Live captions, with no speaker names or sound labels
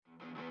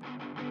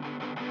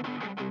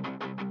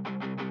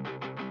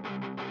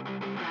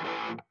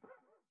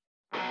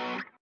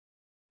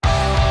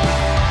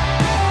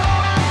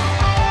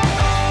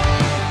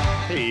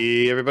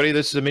everybody.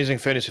 This is Amazing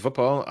Fantasy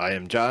Football. I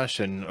am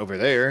Josh, and over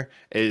there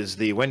is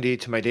the Wendy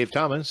to my Dave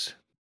Thomas.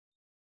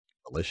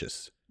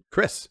 Delicious.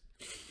 Chris.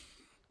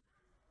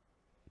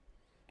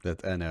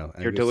 That I know.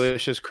 You're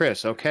delicious,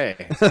 Chris. Okay,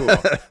 cool.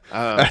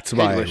 That's hey,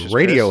 my delicious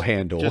radio Chris.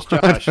 handle. Just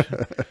Josh.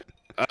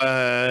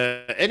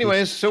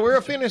 Anyways, so we're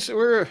a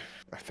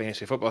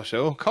fantasy football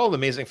show called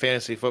Amazing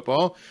Fantasy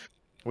Football.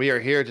 We are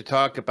here to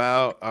talk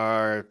about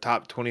our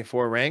top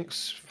 24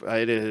 ranks.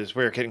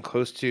 We're getting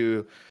close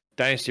to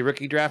Dynasty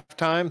Rookie Draft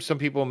time. Some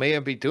people may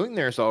be doing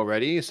theirs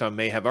already. Some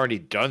may have already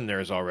done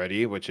theirs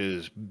already, which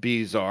is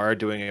bizarre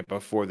doing it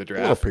before the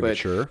draft. A little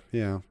premature,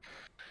 yeah.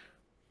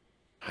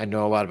 I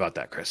know a lot about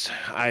that, Chris.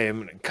 I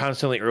am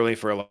constantly early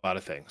for a lot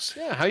of things.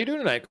 Yeah, how you doing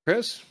tonight,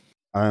 Chris?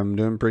 I'm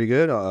doing pretty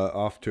good.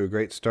 Off to a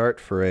great start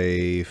for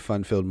a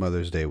fun-filled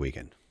Mother's Day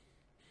weekend.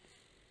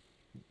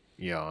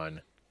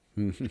 Yawn.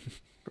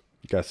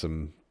 Got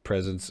some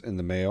presents in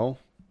the mail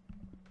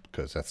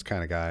because that's the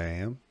kind of guy I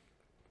am.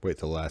 Wait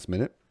till the last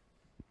minute.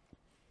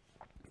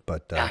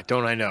 But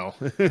don't I know?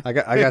 I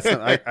got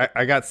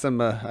some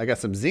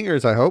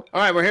zingers, I hope.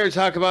 All right, we're here to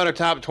talk about our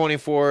top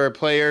 24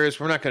 players.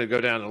 We're not going to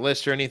go down the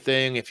list or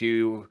anything. If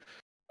you,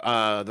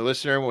 the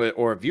listener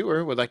or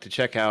viewer, would like to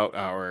check out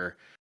our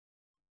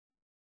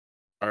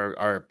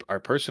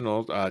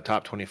personal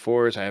top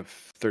 24s, I have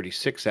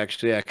 36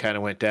 actually. I kind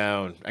of went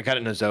down. I got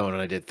in a zone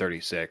and I did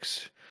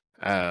 36.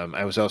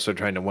 I was also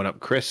trying to one up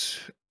Chris,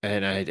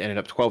 and I ended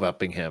up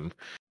 12-upping him.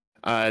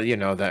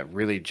 That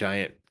really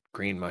giant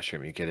green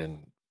mushroom you get in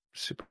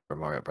Super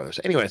Mario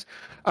Brothers. Anyways,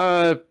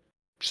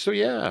 so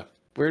yeah,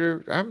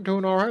 I'm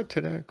doing all right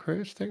today,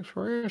 Chris. Thanks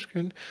for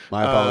asking.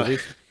 My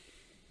apologies.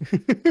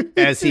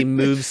 As he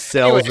moves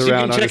cells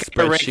around on his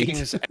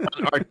spreadsheet.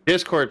 On our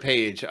Discord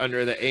page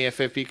under the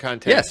AFFP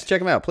contest. Yes,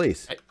 check them out,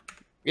 please.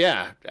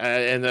 Yeah,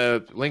 and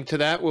the link to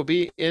that will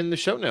be in the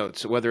show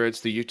notes, whether it's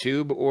the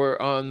YouTube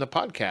or on the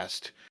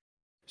podcast.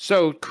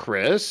 So,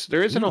 Chris,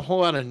 there isn't a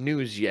whole lot of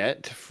news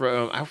yet.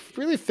 I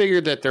really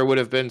figured that there would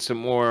have been some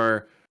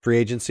more free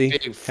agency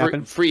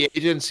free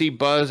agency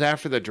buzz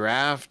after the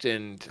draft,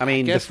 and I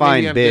mean,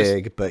 define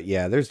big, but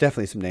yeah, there's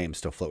definitely some names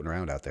still floating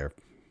around out there.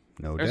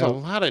 There's a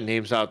lot of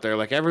names out there.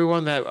 Like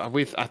everyone that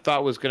I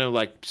thought was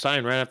gonna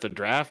sign right after the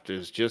draft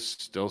is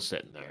just still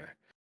sitting there.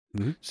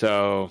 Mm-hmm.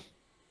 So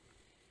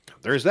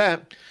there's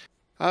that.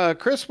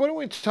 Chris, why don't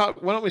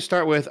we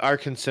start with our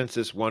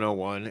consensus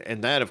 101,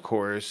 and that of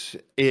course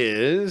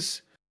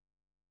is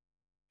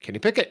Kenny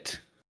Pickett.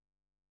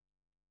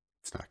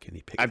 It's not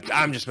Kenny Pickett.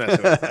 I'm just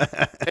messing with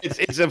it.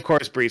 It's of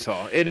course Breece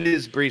Hall. It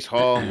is Breece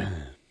Hall.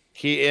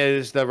 He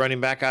is the running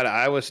back out of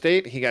Iowa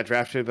State. He got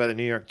drafted by the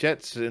New York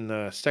Jets in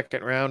the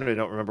second round. I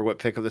don't remember what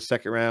pick of the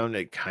second round.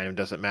 It kind of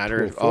doesn't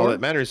matter. All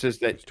that matters is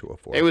that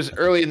it was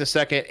early in the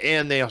second,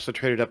 and they also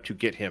traded up to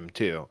get him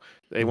too.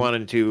 They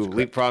wanted to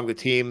leapfrog the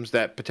teams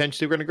that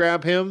potentially were going to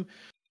grab him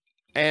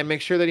and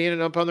make sure that he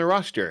ended up on their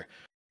roster.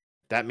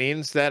 That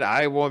means that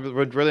I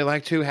would really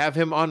like to have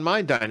him on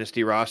my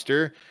dynasty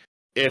roster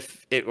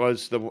if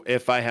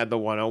I had the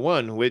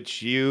 101,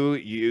 which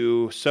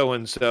you so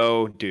and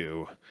so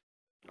do.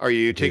 Are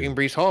you taking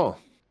Breece Hall?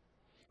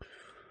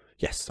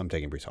 Yes, I'm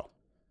taking Breece Hall.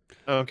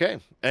 Okay.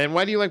 And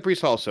why do you like Breece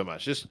Hall so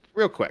much? Just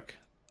real quick.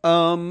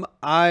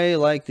 I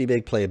like the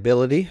big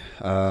playability.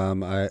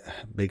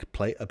 Big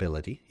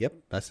playability. Yep,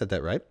 I said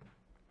that right.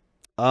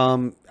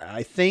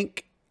 I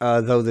think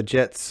though the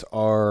Jets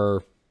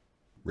are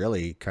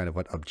really kind of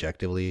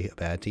objectively a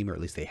bad team, or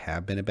at least they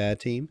have been a bad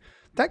team,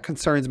 that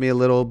concerns me a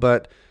little,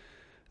 but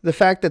the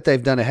fact that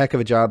they've done a heck of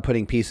a job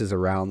putting pieces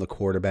around the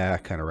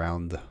quarterback and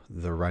around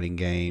the running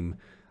game.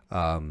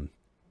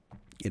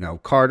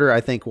 Carter,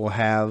 I think, will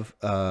have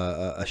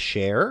a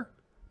share,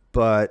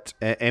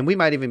 and we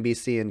might even be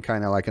seeing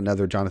kind of like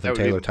another Jonathan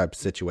Taylor type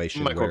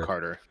situation. Michael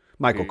Carter,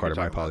 my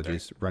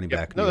apologies, running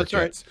back. No, that's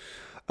right.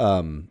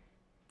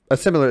 A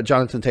similar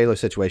Jonathan Taylor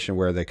situation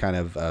where they kind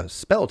of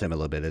spelled him a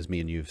little bit, as me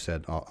and you've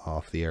said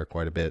off the air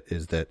quite a bit,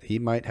 is that he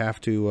might have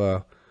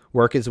to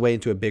work his way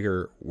into a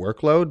bigger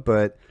workload,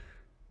 but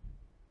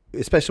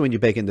especially when you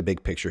bake in the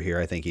big picture here,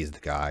 I think he's the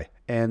guy.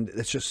 And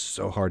it's just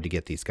so hard to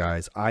get these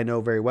guys. I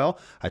know very well.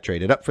 I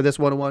traded up for this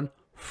 101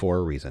 for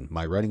a reason.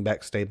 My running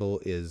back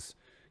stable is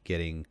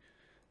getting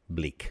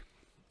bleak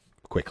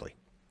quickly.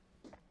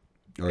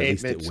 Or at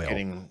least it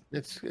will.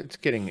 It's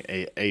getting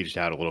aged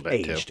out a little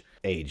bit too.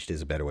 Aged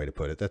is a better way to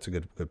put it. That's a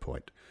good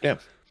point. Yeah.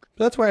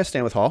 So that's why I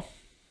stand with Hall.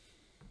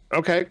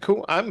 Okay,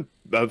 cool. I'm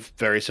of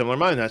very similar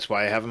mind. That's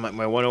why I have him at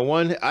my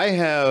 101. I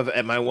have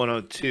at my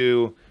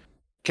 102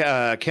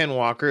 Ken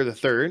Walker, the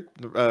third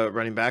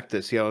running back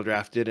that Seattle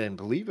drafted, and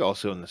believe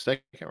also in the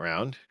second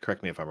round.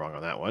 Correct me if I'm wrong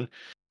on that one.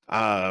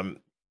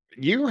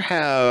 You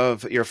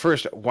have your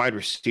first wide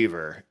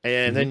receiver,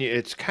 and then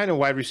it's kind of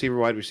wide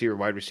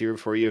receiver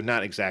for you.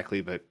 Not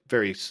exactly, but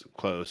very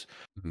close.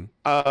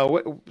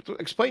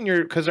 Explain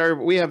because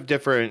we have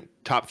different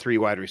top three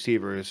wide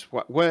receivers.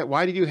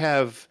 Why did you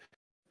have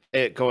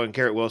it going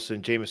Garrett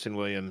Wilson, Jameson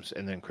Williams,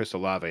 and then Chris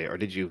Olave, or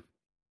did you?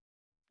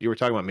 You were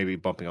talking about maybe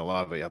bumping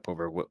Olave up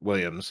over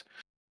Williams.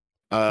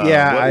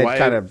 I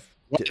kind of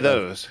what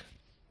those.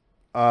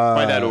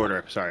 By that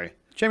order, sorry.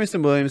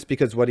 Jameson Williams,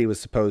 because what he was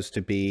supposed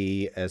to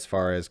be as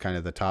far as kind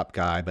of the top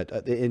guy,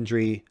 but the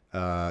injury,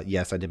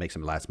 yes, I did make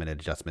some last minute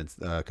adjustments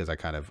because I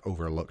kind of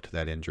overlooked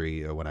that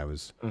injury when I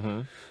was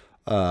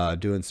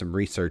doing some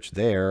research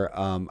there.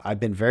 I've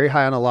been very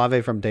high on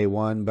Olave from day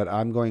one, but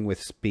I'm going with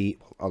speed.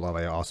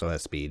 Olave also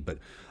has speed, but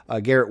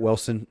Garrett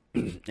Wilson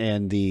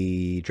and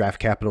the draft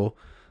capital,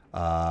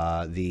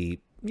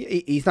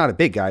 he's not a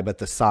big guy, but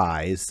the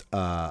size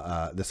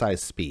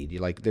speed.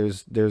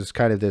 There's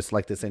kind of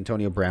this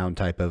Antonio Brown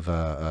type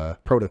of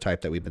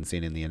prototype that we've been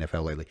seeing in the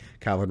NFL lately.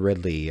 Calvin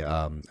Ridley,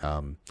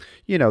 doesn't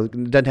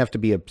have to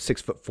be a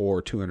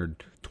 6'4",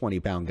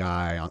 220-pound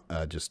guy,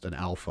 just an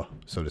alpha,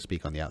 so to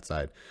speak, on the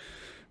outside.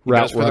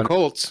 Route for the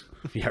Colts.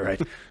 Yeah,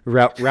 right.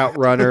 Route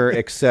runner,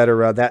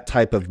 etc. That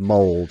type of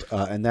mold,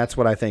 and that's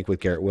what I think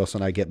with Garrett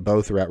Wilson. I get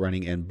both route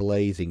running and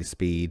blazing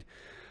speed,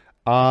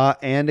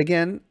 and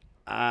again.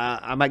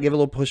 I might give a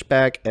little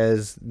pushback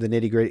as the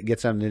nitty-gritty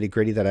gets down to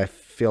nitty-gritty that I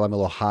feel I'm a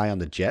little high on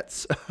the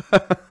Jets.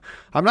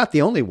 I'm not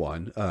the only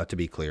one, to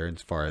be clear,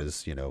 as far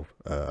as,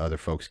 other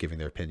folks giving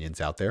their opinions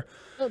out there.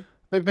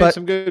 They've made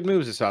some good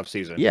moves this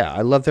offseason. Yeah,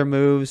 I love their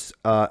moves.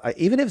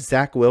 Even if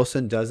Zach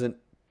Wilson doesn't,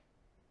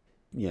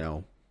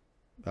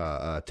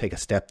 take a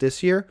step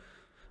this year,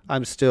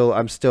 I'm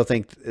still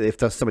think if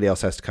somebody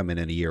else has to come in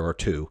a year or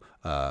two,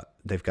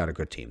 they've got a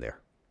good team there.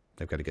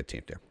 They've got a good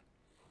team there.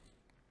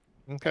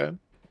 Okay.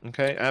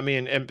 I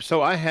mean, and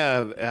so I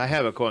have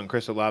a quote on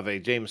Chris Olave,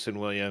 Jameson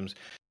Williams,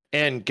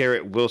 and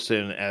Garrett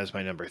Wilson as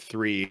my number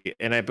 3,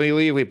 and I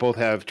believe we both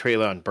have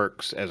Treylon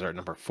Burks as our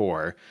number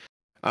 4.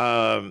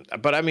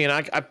 But I mean,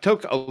 I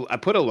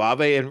put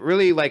Olave, and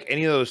really like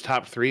any of those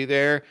top 3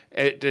 there.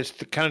 It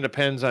just kind of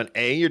depends on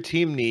A, your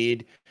team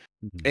need,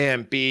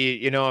 and B,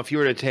 if you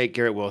were to take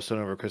Garrett Wilson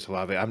over Chris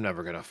Olave, I'm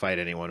never gonna fight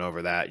anyone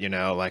over that.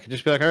 Like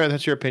just be like, all right,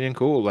 that's your opinion,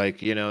 cool.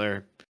 Like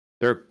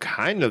they're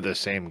kind of the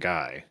same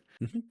guy.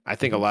 I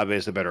think Olave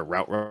is the better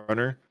route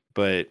runner,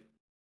 but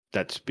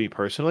that's me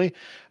personally.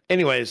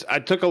 Anyways, I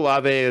took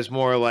Olave as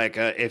more like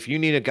if you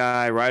need a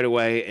guy right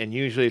away, and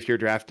usually if you're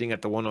drafting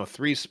at the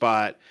 103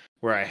 spot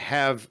where I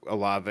have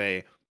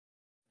Olave,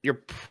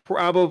 you're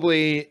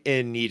probably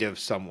in need of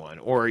someone,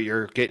 or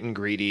you're getting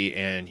greedy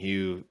and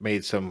you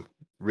made some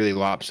really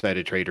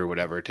lopsided trade or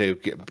whatever to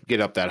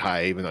get up that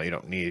high, even though you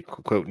don't need,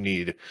 quote,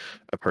 need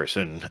a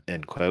person,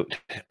 end quote.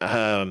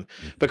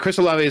 But Chris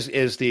Olave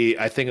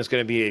I think is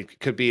going to be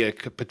could be a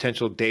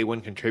potential day one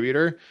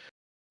contributor.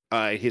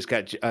 He's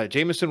got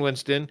Jameis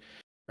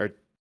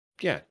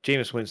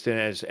Winston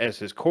as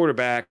his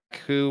quarterback,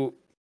 who,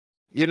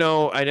 I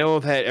know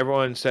that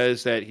everyone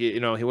says that he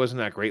wasn't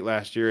that great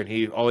last year,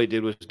 and all he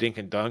did was dink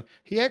and dunk.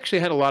 He actually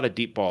had a lot of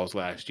deep balls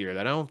last year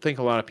that I don't think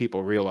a lot of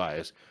people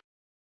realize.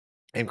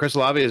 And Chris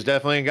Olave is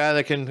definitely a guy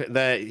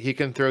that he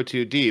can throw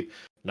to deep,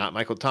 not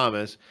Michael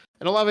Thomas.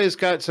 And Olave's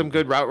got some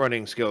good route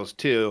running skills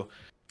too.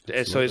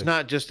 Absolutely. So he's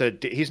not just a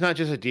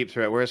deep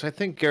threat. Whereas I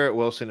think Garrett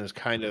Wilson is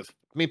kind of,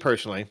 me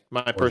personally,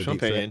 my personal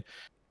opinion,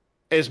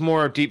 is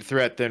more deep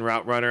threat than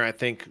route runner. I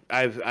think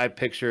I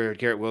picture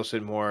Garrett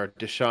Wilson more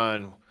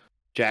Deshaun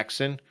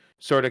Jackson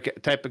sort of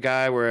type of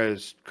guy,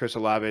 whereas Chris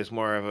Olave is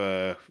more of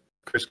a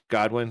Chris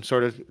Godwin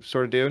sort of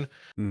dude.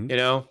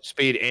 Mm-hmm.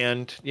 Speed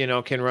and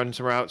can run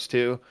some routes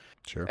too.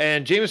 Sure.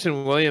 And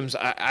Jameson Williams,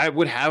 I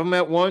would have him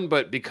at 1,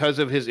 but because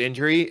of his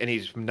injury, and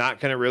he's not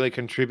going to really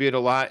contribute a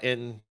lot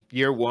in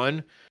year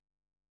 1,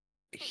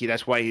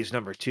 that's why he's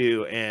number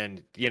 2.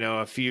 And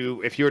if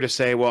you were to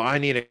say, well, I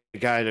need a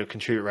guy to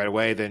contribute right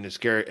away, then it's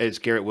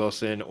Garrett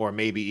Wilson, or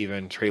maybe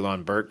even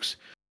Treylon Burks,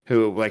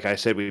 who, like I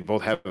said, we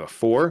both have a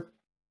 4.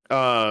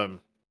 Do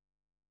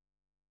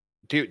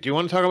you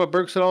want to talk about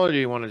Burks at all, or do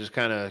you want to just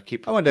kind of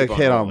keep? I wanted to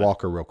hit on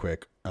Walker real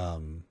quick.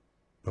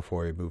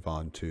 Before we move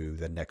on to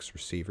the next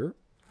receiver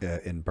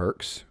in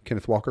Burks.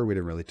 Kenneth Walker, we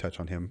didn't really touch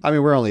on him. I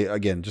mean, we're only,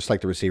 again, just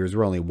like the receivers,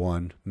 we're only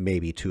 1,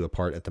 maybe 2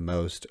 apart at the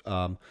most.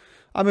 I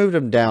moved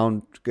him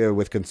down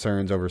with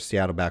concerns over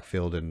Seattle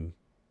backfield and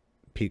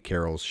Pete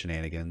Carroll's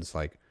shenanigans.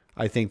 Like,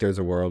 I think there's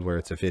a world where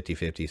it's a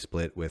 50-50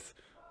 split with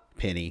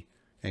Penny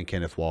and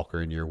Kenneth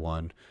Walker in year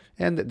 1.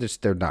 And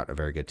they're not a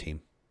very good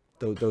team.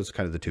 Those are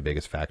kind of the 2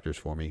 biggest factors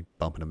for me,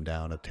 bumping them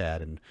down a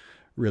tad and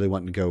really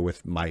wanting to go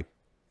with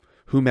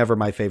whomever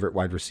my favorite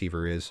wide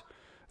receiver is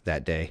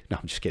that day. No,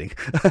 I'm just kidding.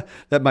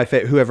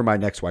 Whoever my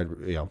next wide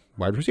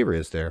receiver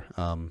is there.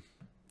 Running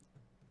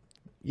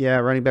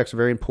backs are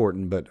very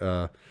important, but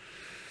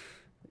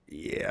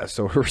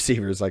so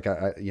receivers, like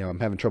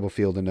I'm having trouble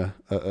fielding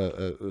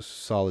a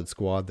solid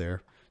squad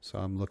there. So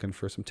I'm looking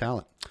for some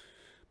talent.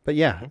 But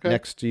okay.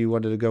 Next you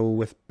wanted to go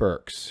with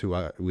Burks, who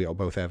we all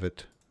both have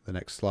at the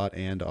next slot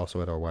and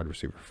also at our wide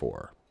receiver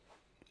 4.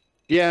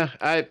 Yeah,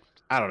 I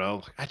don't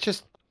know.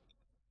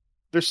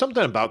 There's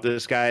something about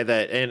this guy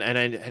that, and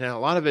a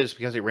lot of it is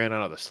because he ran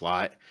out of the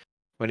slot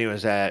when he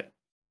was at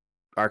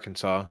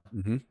Arkansas.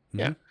 Mm-hmm.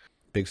 Yeah.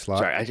 Big slot.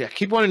 Sorry, I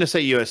keep wanting to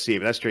say USC,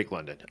 but that's Drake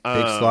London. Big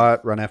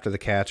slot, run after the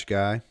catch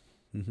guy.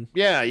 Mm-hmm.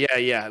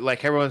 Yeah.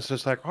 Like everyone's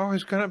just like, oh,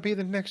 he's going to be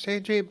the next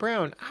A.J.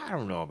 Brown. I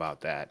don't know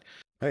about that.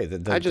 Hey,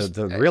 I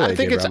the real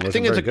think AJ Brown I think wasn't it's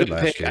very a good good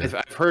last pick. year.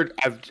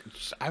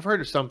 I've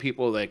heard of some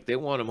people like they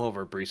want him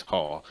over Brees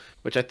Hall,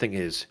 which I think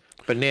is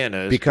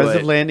bananas. Because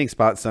of landing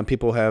spots, some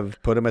people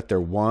have put him at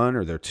their 1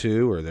 or their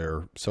 2 or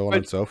their so on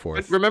and so but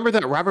forth. remember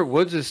that Robert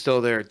Woods is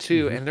still there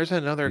too, Hmm. and there's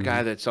another Hmm.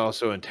 guy that's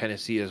also in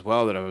Tennessee as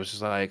well that I was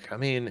just like, I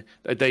mean,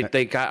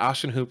 they got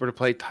Austin Hooper to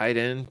play tight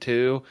end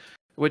too,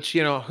 which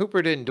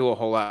Hooper didn't do a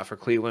whole lot for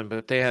Cleveland,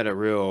 but they had a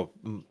real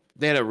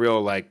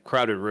like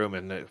crowded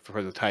room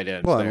for the tight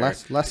ends Well, and there.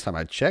 last time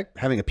I checked,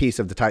 having a piece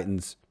of the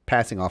Titans'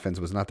 passing offense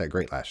was not that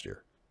great last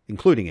year,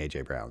 including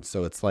AJ Brown.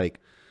 So it's like,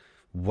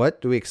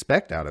 what do we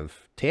expect out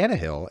of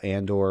Tannehill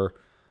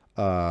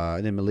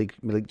and then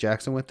Malik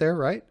Jackson went there,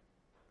 right?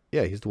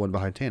 Yeah, he's the one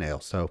behind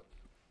Tannehill. So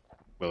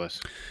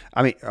Willis,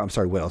 I mean, I'm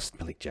sorry, Willis,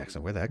 Malik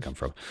Jackson. Where'd that come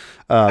from?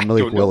 I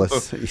Malik don't know.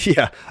 Willis.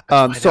 Yeah. Let's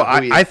find So out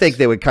who he I think is.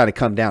 they would kind of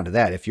come down to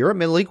that. If you're a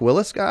Malik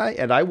Willis guy,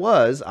 and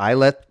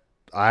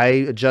I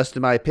adjusted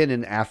my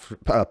opinion after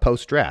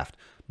post draft.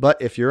 But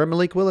if you're a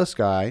Malik Willis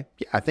guy,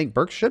 yeah, I think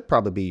Burks should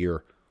probably be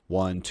your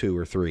 1, 2,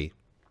 or 3.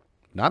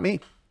 Not me.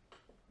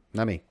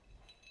 Not me.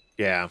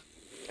 Yeah.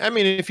 I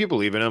mean, if you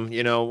believe in him,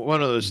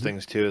 one of those Hmm.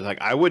 things too is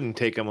like I wouldn't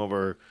take him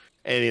over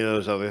any of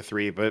those other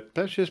three, but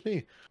that's just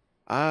me.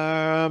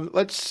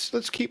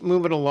 Let's keep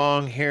moving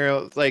along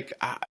here. Like,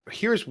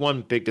 here's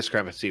one big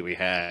discrepancy we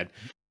had,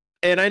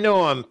 and I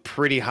know I'm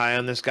pretty high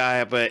on this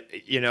guy, but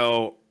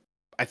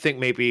I think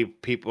maybe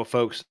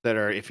folks that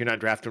are, if you're not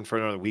drafting for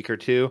another week or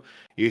two,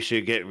 you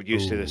should get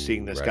used to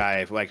seeing Ooh, this right.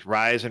 guy like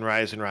rise and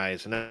rise and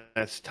rise, and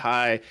that's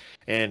Ty.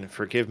 And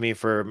forgive me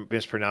for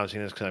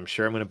mispronouncing this because I'm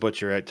sure I'm going to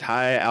butcher it.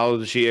 Ty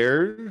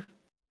Algier,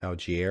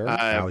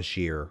 uh,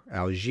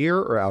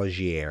 Algier, or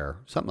Algier,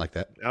 something like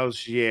that.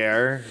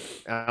 Algier.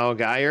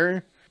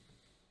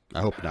 I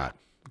hope not.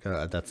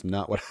 That's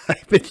not what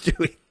I've been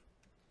doing.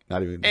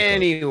 Not even close.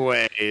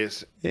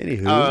 Anyways,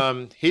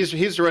 Anywho,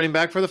 he's the running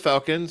back for the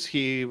Falcons.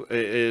 He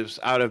is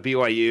out of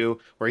BYU,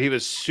 where he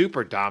was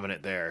super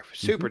dominant there, hmm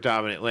super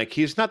dominant. Like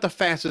he's not the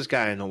fastest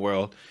guy in the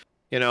world,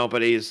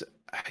 but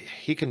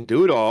he can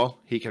do it all.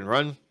 He can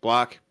run,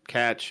 block,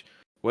 catch,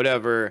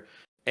 whatever.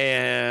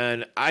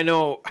 And I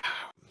know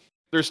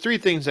there's three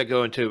things that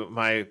go into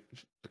my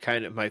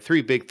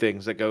three big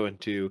things that go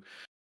into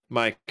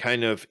my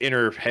kind of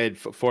inner head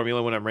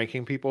formula when I'm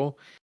ranking people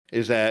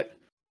is that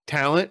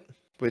talent,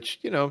 which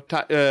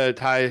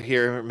Ty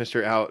here,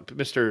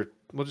 Mister,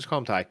 we'll just call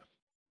him Ty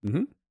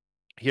hmm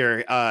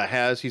here.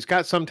 He's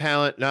got some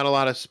talent, not a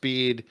lot of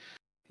speed.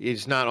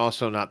 He's not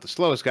the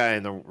slowest guy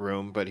in the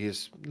room, but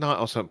he's not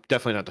also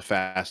definitely not the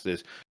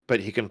fastest. But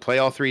he can play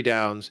all three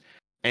downs,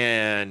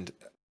 and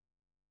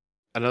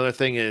another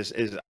thing is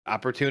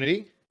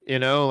opportunity.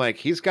 Like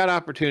he's got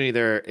opportunity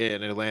there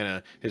in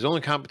Atlanta. His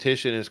only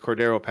competition is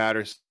Cordero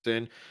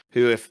Patterson,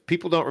 who, if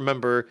people don't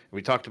remember,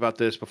 we talked about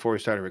this before we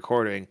started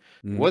recording,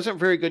 hmm wasn't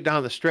very good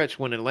down the stretch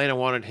when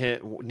Atlanta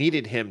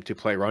needed him to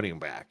play running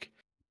back.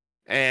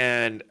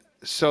 And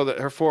so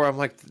therefore I'm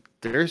like,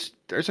 there's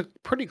a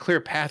pretty clear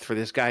path for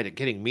this guy to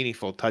getting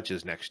meaningful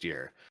touches next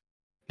year.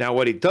 Now,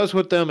 what he does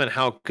with them and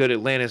how good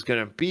Atlanta is going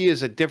to be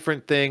is a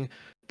different thing.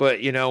 But,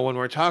 when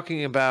we're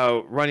talking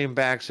about running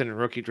backs in a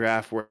rookie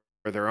draft where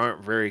there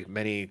aren't very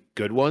many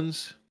good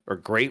ones or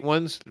great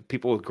ones,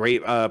 people with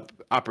great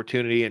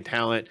opportunity and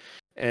talent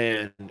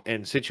and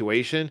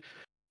situation,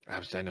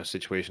 I know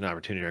situation and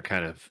opportunity are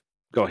kind of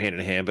go hand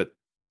in hand, but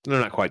they're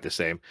not quite the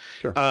same.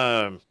 Sure.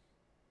 Um,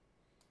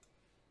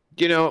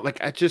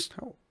 like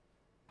Oh,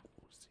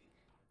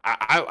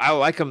 I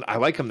like him. I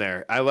like him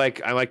there. I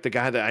like the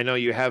guy that I know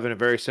you have in a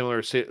very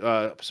similar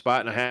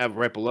spot, and I have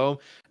right below him,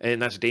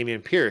 and that's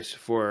Damian Pierce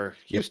for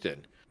yep.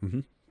 Houston. hmm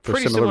For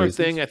Pretty similar similar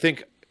thing.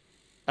 reasons.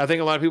 I think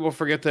a lot of people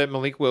forget that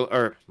Malik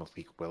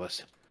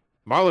Willis,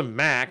 Marlon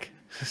Mack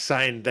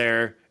signed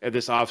there at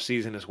this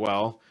offseason as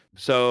well.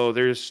 So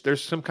there's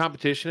some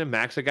competition, and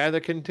Mack's a guy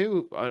that can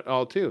do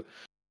all too.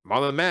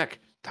 Marlon Mack,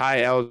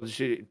 Ty,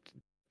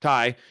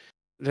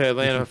 the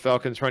Atlanta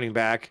Falcons running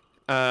back.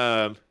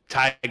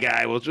 Ty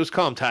Guy. We'll just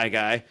call him Ty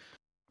Guy.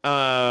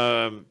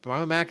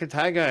 Marlon Mack and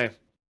Ty Guy,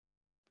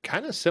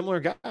 kind of similar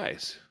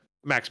guys.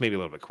 Max maybe a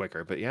little bit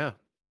quicker, but yeah.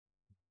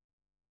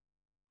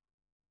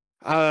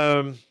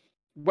 Um,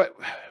 what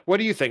what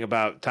do you think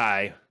about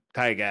Ty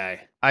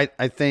Guy?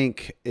 I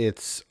think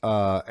it's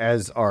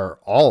as are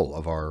all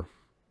of our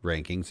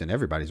rankings and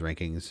everybody's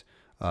rankings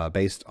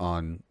based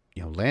on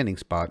landing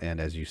spot and,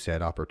 as you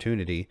said,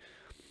 opportunity.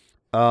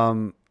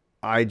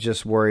 I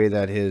just worry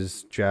that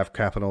his draft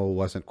capital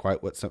wasn't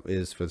quite what some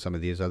is for some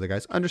of these other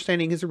guys.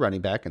 Understanding he's a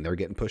running back and they're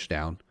getting pushed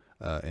down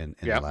in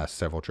the Yeah. last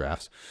several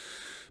drafts,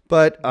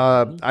 but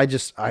Mhm.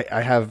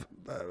 I have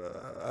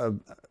a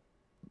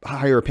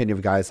higher opinion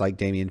of guys like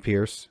Damian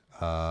Pierce,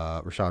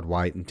 Rashad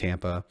White in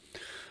Tampa.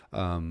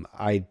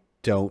 I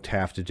don't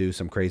have to do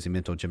some crazy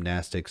mental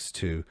gymnastics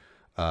to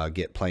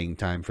get playing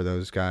time for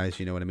those guys.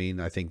 You know what I mean?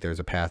 I think there's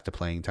a path to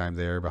playing time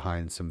there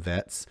behind some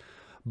vets.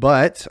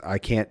 But I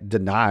can't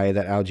deny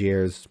that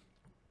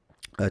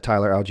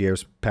Tyler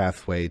Algier's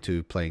pathway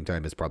to playing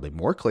time is probably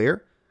more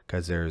clear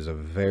because there's a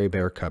very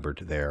bare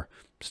cupboard there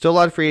Still a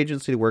lot of free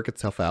agency to work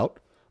itself out.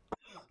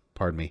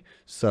 Pardon me.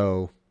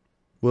 So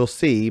we'll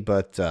see.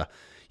 But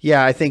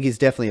yeah, I think he's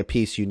definitely a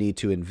piece you need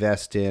to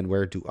invest in.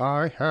 Where do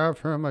I have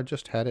him? I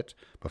just had it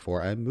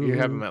before I moved. You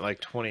have him at like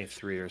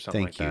 23 or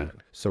something like that.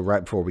 So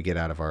right before we get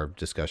out of our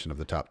discussion of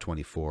the top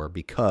 24,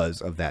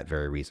 because of that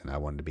very reason, I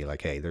wanted to be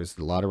like, hey, there's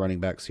a lot of running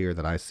backs here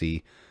that I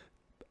see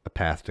a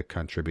path to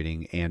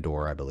contributing, and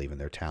or I believe in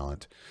their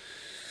talent.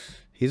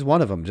 He's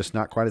one of them, just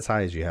not quite as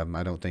high as you have him.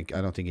 I don't think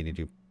you need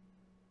to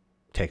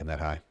take him that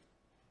high.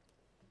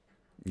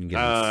 You can get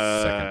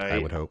him second, I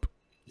would hope.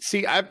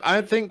 See,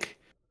 I think,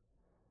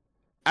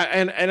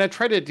 and I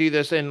try to do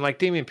this, and like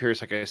Dameon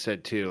Pierce, like I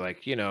said too,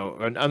 like, you know,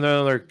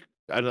 another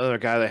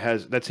guy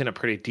that's in a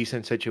pretty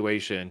decent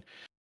situation.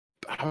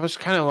 I was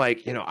kind of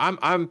like, you know,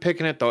 I'm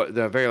picking at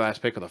the very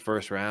last pick of the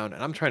first round,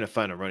 and I'm trying to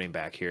find a running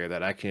back here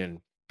that I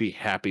can be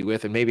happy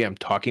with, and maybe I'm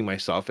talking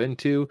myself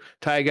into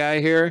Ty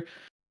Guy here,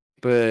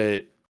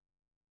 but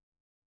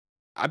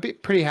I'd be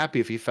pretty happy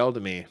if he fell to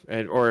me,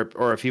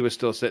 or if he was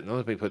still sitting.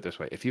 Let me put it this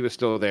way: if he was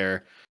still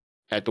there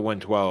at the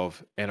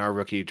 112, and our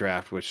rookie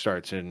draft, which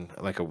starts in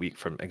like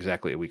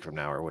exactly a week from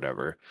now or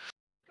whatever,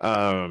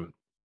 but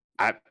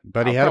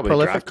he had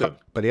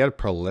a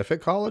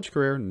prolific college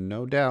career,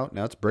 no doubt.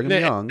 Now it's Brigham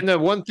Young. And the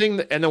one thing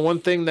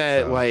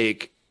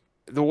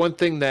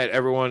that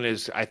everyone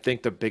is, I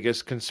think, the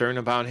biggest concern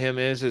about him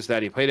is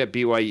that he played at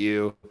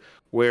BYU,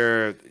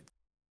 where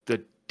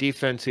the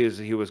defenses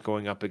he was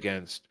going up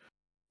against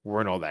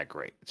weren't all that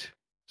great.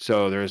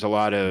 So there's a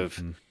lot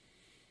of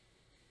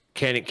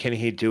can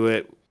he do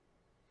it?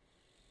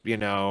 You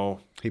know,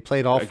 he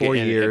played all 4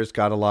 years,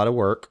 got a lot of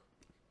work.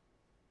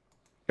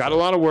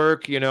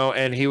 You know,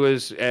 and he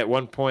was at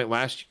one point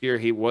last year.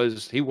 He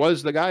was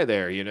the guy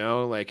there. You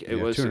know, like it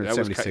was kind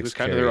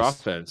of their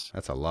offense.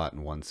 That's a lot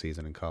in one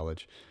season in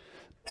college.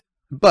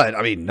 But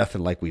I mean,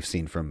 nothing like we've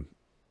seen from,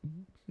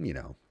 you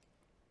know,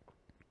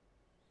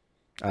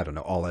 I don't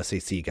know, all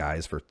SEC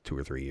guys for 2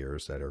 or 3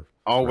 years that are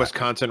all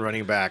Wisconsin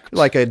running back,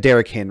 like a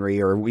Derrick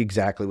Henry or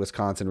exactly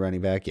Wisconsin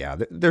running back. Yeah,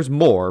 there's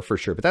more for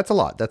sure, but that's a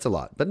lot.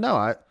 But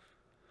no,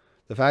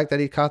 the fact that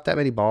he caught that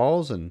many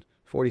balls and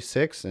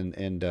 46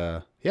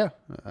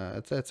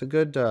 that's a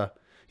good.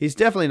 He's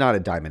definitely not a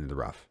diamond in the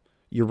rough.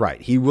 You're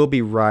right. He will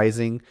be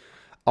rising.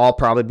 I'll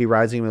probably be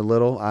rising him a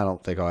little. I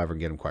don't think I'll ever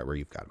get him quite where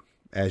you've got him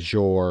as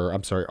your.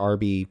 I'm sorry,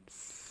 RB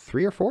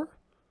 3 or 4.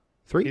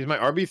 3. He's my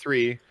RB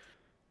 3.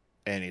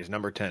 And he's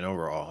number 10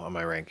 overall on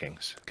my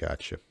rankings.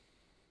 Gotcha.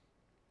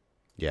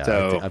 Yeah,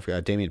 so, I've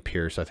got Dameon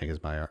Pierce, I think,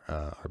 is my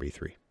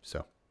RB3.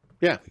 So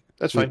yeah,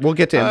 that's fine. We'll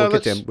get to him.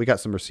 We got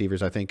some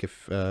receivers, I think,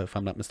 if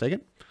I'm not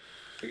mistaken.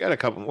 We got a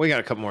couple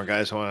more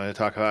guys I want to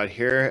talk about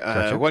here.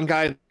 Gotcha. One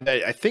guy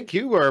that I think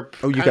you were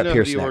were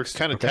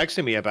kind of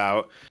texting me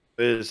about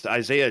is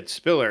Isaiah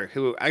Spiller,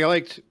 who I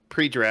liked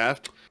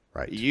pre-draft.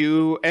 Right.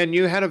 You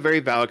had a very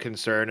valid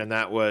concern, and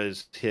that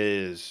was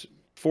his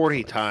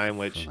 40 time,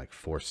 which like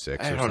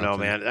 4.6. I don't know,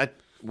 man. It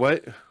was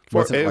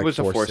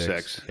a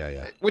 4.6.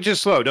 Yeah. Which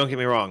is slow. Don't get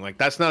me wrong. Like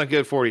that's not a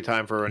good 40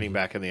 time for a running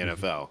back in the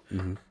NFL.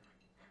 Mm-hmm.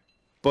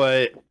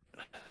 But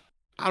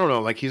I don't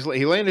know. Like he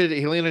landed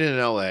in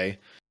LA.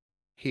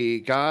 He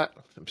got.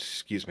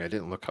 Excuse me. I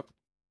didn't look up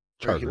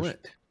where he went.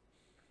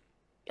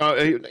 Oh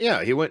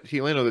yeah, he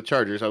landed with the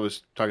Chargers. I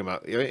was talking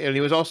about, and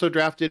he was also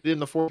drafted in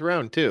the 4th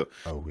round too.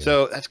 Oh yeah.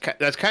 So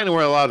that's kind of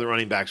where a lot of the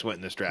running backs went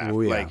in this draft.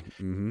 Oh, yeah. Like.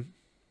 Mm-hmm.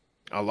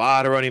 A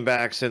lot of running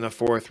backs in the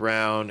 4th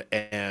round,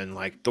 and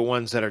like the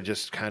ones that are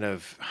just kind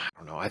of, I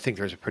don't know. I think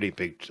there's a pretty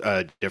big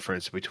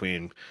difference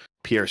between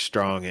Pierre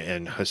Strong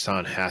and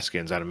Hassan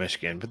Haskins out of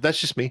Michigan, but that's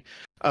just me.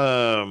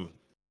 Why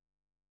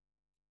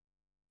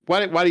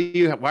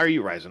are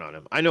you rising on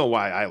him? I know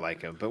why I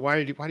like him, but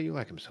why do you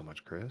like him so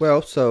much, Chris?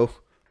 Well, so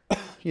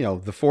you know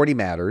the 40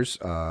 matters.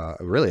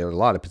 Really, a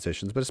lot of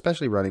positions, but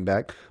especially running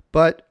back.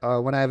 But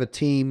when I have a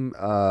team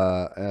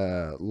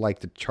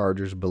like the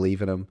Chargers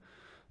believe in him.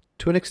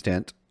 To an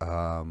extent,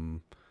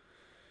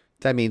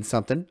 that means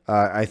something.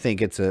 I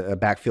think it's a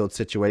backfield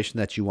situation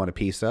that you want a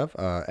piece of.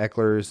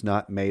 Eckler's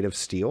not made of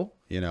steel,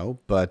 you know,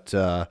 but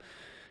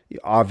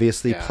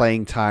obviously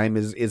playing time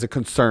is a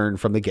concern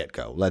from the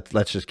get-go.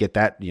 Let's just get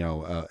that, you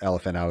know,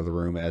 elephant out of the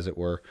room, as it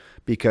were.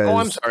 Because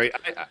I'm sorry.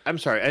 I'm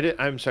sorry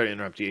to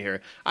interrupt you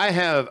here. I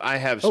have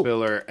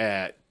Spiller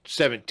at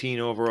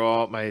 17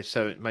 overall, my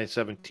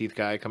 17th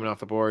guy coming off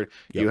the board.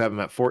 Yep. You have him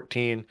at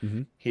 14.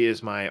 Mm-hmm. He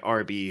is my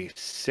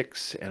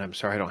RB6, and I'm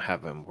sorry I don't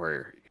have him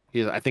where he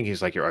is. I think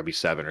he's like your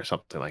RB7 or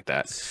something like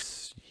that.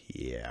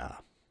 Yeah,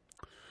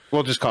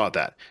 we'll just call it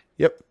that.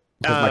 Yep.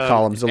 Because my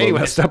column's a little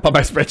messed up on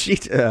my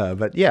spreadsheet,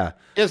 but yeah,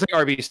 it's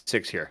like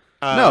RB6 here.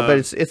 No, but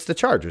it's the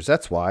Chargers.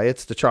 That's why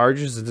it's the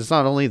Chargers. It's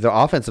not only the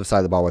offensive side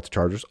of the ball with the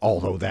Chargers,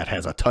 although that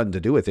has a ton to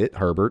do with it,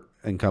 Herbert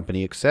and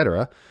company,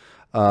 etc.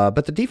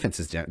 But the defense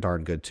is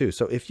darn good too.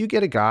 So if you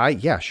get a guy,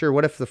 yeah, sure.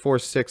 What if the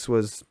 4.6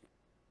 was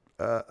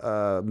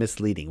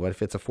misleading? What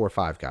if it's a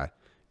 4.5 guy?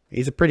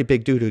 He's a pretty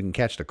big dude who can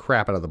catch the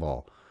crap out of the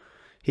ball.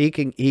 He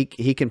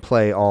can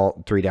play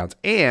all 3 downs.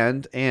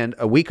 And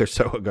a week or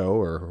so ago,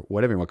 or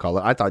whatever you want to call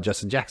it, I thought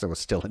Justin Jackson was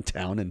still in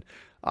town, and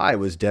I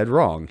was dead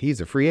wrong. He's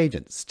a free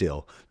agent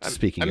still.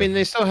 Speaking I mean, of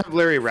they still have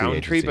Larry free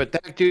Roundtree, agency. but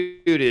that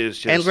dude is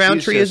just And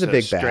Roundtree he's is a just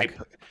big straight,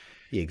 back.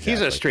 he's a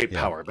Exactly. straight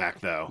Yeah. power back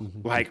though.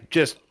 Mhm. Like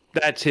just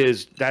that's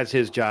his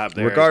job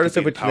there. Regardless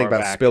of what what you think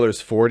about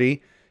Spiller's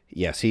 40,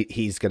 yes,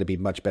 he's going to be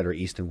much better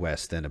east and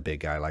west than a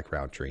big guy like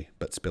Roundtree.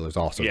 But Spiller's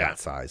also got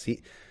size.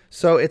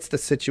 So it's the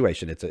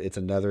situation. It's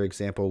another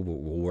example.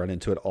 We'll run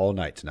into it all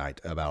night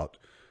tonight about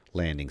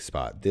landing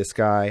spot. This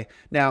guy.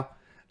 Now,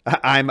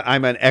 I'm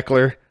an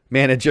Eckler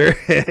manager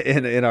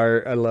in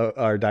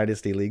our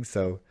dynasty league,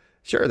 so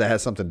sure that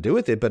has something to do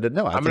with it. But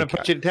no, I'm going to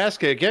put you to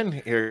task again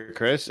here,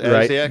 Chris, as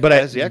right.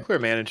 as the Eckler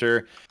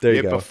manager. There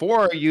you go.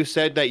 Before you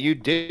said that you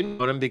didn't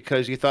want him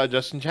because you thought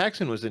Justin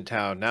Jackson was in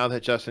town. Now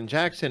that Justin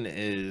Jackson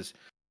is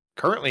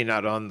currently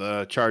not on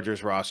the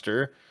Chargers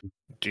roster,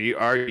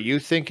 are you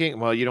thinking?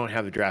 Well, you don't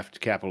have the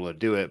draft capital to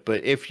do it,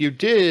 but if you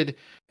did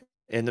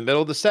in the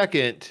middle of the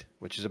second,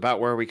 which is about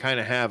where we kind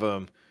of have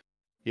him,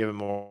 you have him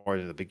more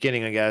in the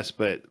beginning, I guess,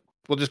 but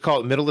we'll just call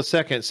it middle of the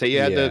second. Say you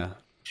had the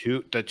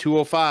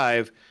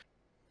 205.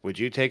 Would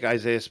you take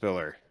Isaiah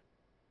Spiller?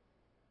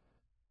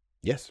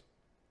 Yes.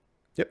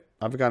 Yep.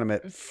 I've got him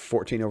at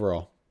 14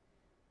 overall.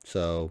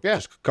 So yeah,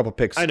 just a couple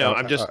picks. I know.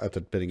 I'm just at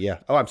the beginning. Yeah.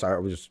 Oh, I'm sorry. I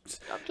was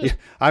just.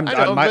 I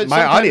know, my sometimes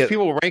audience.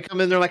 people rank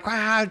them and they're like,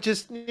 wow,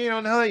 just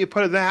now that you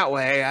put it that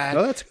way.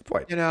 No, that's a good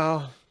point.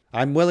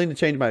 I'm willing to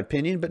change my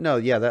opinion, but no,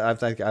 yeah,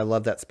 I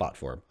love that spot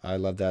for him. I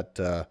love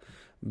that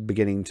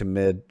beginning to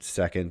mid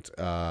second.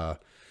 I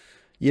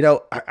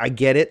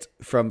get it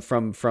from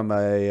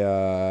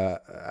a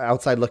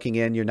outside looking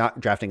in. You're not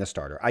drafting a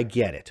starter. I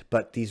get it,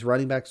 but these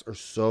running backs are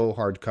so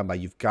hard to come by.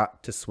 You've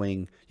got to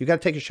swing. You got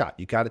to take a shot.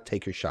 You got to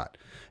take your shot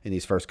in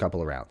these first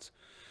couple of rounds.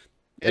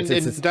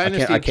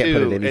 Dynasty I can't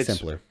put it any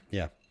simpler.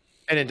 Yeah.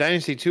 And in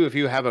Dynasty too, if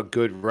you have a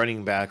good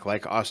running back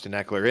like Austin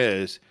Eckler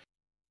is,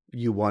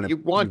 you want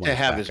to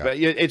have his back.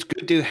 It's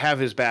good to have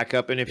his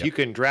backup, and if you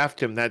can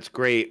draft him, that's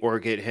great, or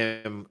get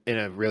him in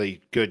a really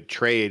good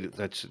trade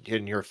that's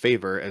in your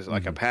favor as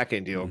like a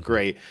packing deal,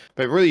 great.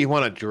 But really, you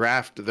want to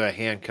draft the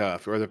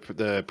handcuff or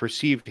the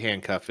perceived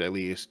handcuff at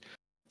least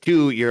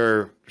to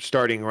your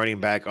starting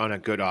running back on a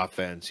good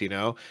offense.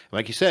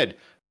 Like you said,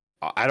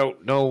 I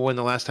don't know when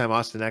the last time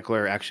Austin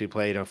Eckler actually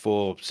played a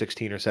full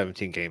 16 or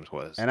 17 games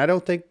was, and I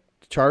don't think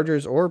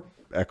Chargers or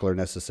Eckler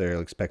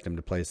necessarily expect him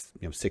to play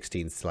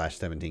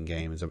 16/17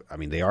 games. I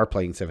mean, they are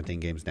playing 17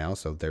 games now,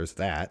 so there's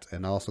that.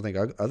 And I also think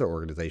other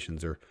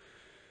organizations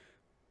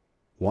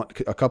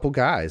want a couple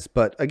guys.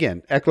 But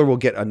again, Eckler will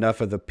get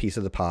enough of the piece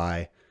of the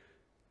pie,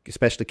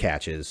 especially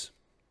catches.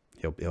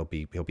 He'll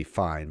be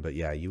fine. But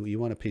yeah, you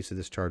want a piece of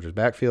this Chargers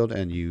backfield,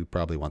 and you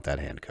probably want that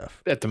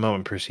handcuff. At the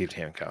moment, perceived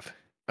handcuff.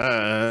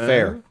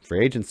 Fair.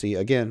 Free agency.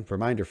 Again,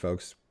 reminder,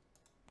 folks,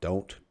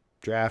 don't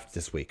draft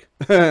this week.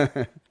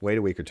 Wait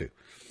a week or two.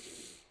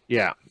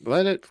 Yeah,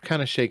 let it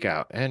kind of shake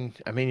out. And,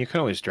 I mean, you can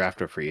always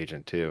draft a free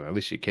agent, too. At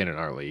least you can in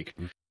our league.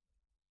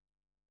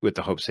 With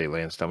the hopes they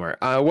land somewhere.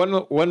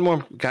 One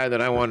more guy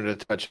that I wanted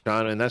to touch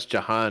on, and that's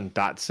Jahan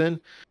Dotson,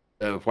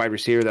 the wide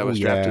receiver that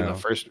was drafted in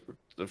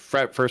the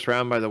first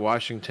round by the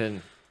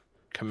Washington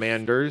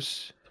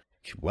Commanders.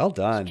 Well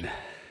done.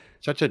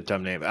 Such a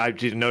dumb name. I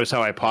didn't notice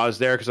how I paused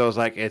there because I was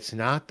like, it's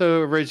not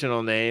the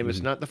original name. It's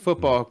not the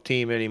football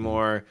team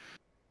anymore.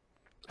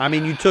 I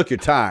mean, you took your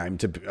time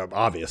to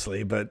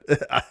obviously, but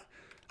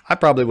I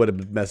probably would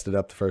have messed it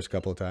up the first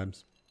couple of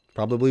times.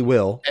 Probably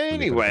will.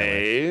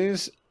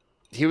 Anyways,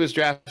 he was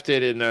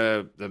drafted in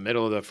the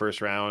middle of the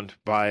first round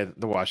by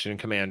the Washington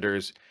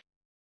Commanders.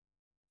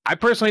 I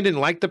personally didn't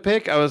like the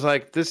pick. I was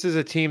like, this is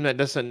a team that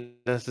doesn't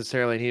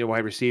necessarily need a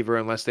wide receiver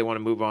unless they want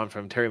to move on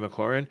from Terry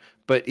McLaurin.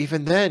 But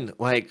even then,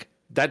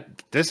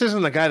 this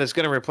isn't the guy that's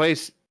going to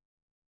replace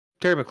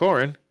Terry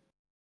McLaurin.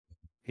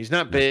 He's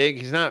not big.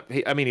 He's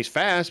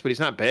fast, but he's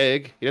not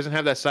big. He doesn't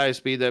have that size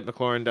speed that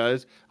McLaurin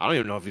does. I don't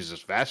even know if he's as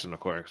fast as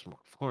McLaurin, because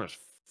McLaurin's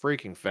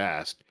freaking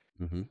fast.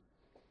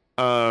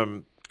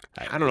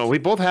 I don't know. We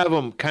both have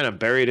him kind of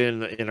buried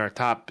in our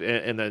top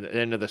in the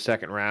end of the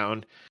second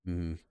round.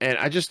 And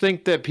I just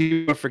think that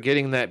people are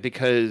forgetting that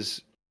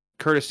because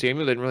Curtis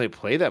Samuel didn't really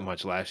play that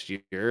much last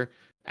year.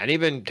 And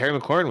even Terry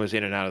McLaurin was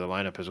in and out of the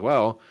lineup as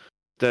well.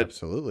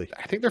 Absolutely.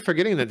 I think they're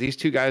forgetting that these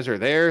two guys are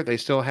there. They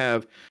still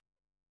have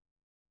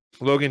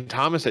Logan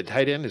Thomas at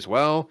tight end as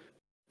well.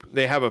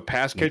 They have a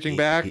pass catching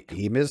back.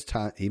 He missed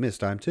time. He missed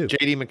time too.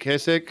 J.D.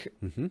 McKissick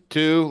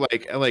too.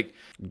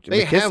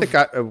 McKissick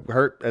got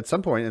hurt at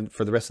some point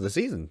for the rest of the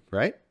season,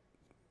 right?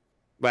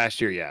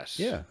 Last year, yes.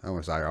 Yeah, I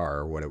was IR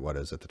or what it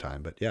was at the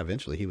time, but yeah,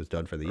 eventually he was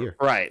done for the year.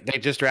 Right. They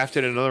just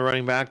drafted another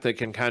running back that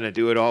can kind of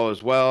do it all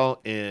as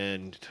well.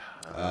 And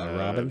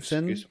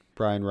Robinson,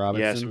 Brian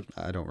Robinson.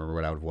 Yes. I don't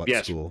remember what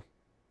school.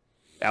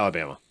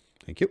 Alabama.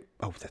 Thank you.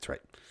 Oh, that's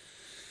right.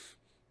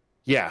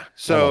 Yeah.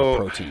 So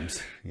pro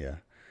teams. Yeah.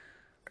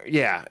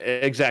 Yeah,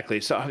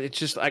 exactly. So it's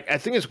just I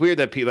think it's weird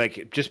that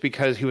just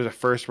because he was a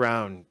first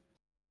round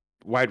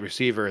wide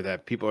receiver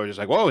that people are just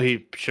like, well,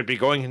 he should be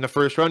going in the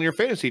first round in your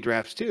fantasy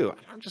drafts too.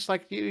 I'm just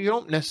like, you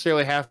don't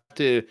necessarily have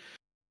to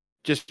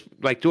just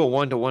like do a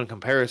 1-to-1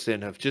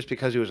 comparison of just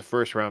because he was a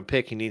first round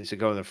pick, he needs to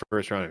go in the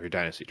first round of your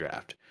dynasty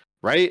draft,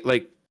 right?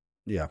 Like,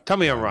 Yeah. tell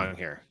me I'm wrong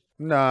here.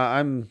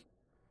 No,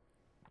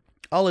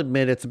 I'll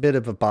admit it's a bit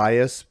of a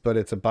bias, but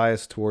it's a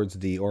bias towards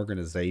the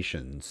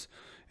organizations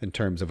in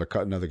terms of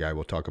another guy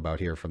we'll talk about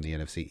here from the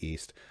NFC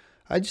East.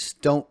 I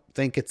just don't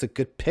think it's a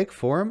good pick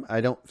for him.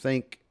 I don't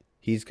think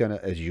he's going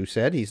to, as you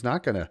said, he's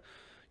not going to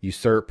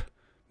usurp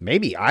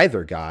maybe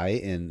either guy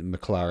in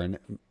McLaurin.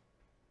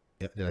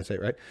 Did I say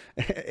it right?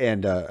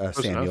 And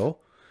Samuel.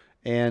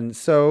 And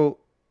so,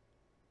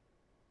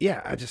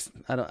 yeah, I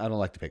don't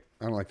like the pick.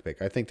 I don't like the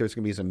pick. I think there's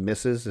going to be some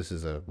misses. This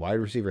is a wide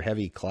receiver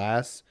heavy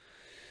class.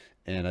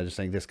 And I just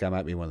think this guy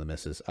might be one of the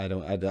misses.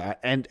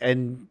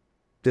 And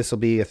this will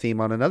be a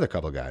theme on another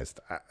couple of guys.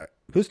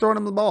 Who's throwing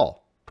him the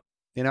ball?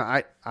 You know,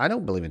 I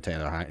don't believe in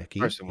Taylor Heineke.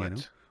 Carson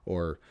Wentz.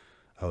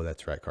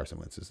 That's right. Carson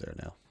Wentz is there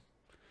now.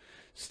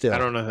 Still, I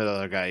don't know who the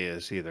other guy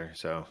is either.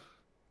 So,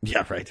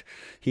 yeah, right.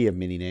 He had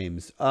many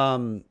names.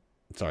 Sorry,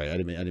 I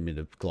didn't mean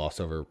to gloss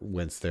over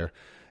Wentz there.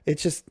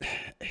 It's just,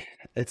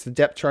 it's the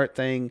depth chart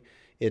thing.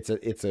 It's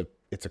a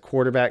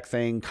quarterback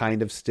thing,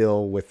 kind of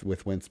still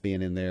with Wentz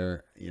being in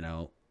there. You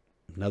know,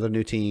 another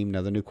new team,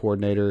 another new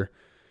coordinator.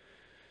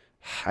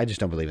 I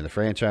just don't believe in the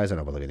franchise. I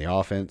don't believe in the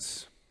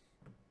offense.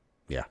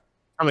 Yeah.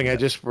 Something I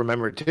just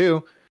remembered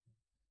too.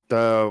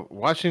 The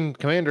Washington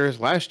Commanders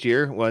last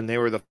year, when they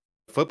were the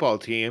football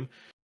team,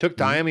 took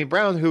Dyami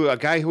Brown, a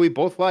guy who we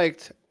both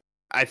liked.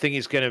 I think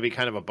he's going to be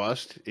kind of a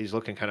bust. He's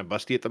looking kind of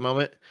busty at the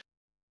moment.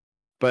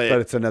 But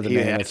it's another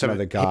man. It's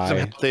another guy. He had some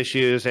health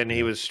issues, and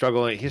he was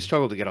struggling. He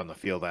struggled to get on the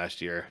field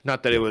last year.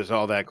 Not that it was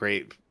all that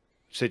great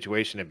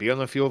situation to be on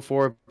the field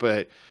for,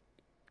 but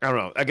I don't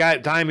know. A guy,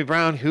 Dyami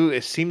Brown, who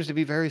seems to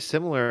be very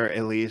similar,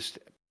 at least.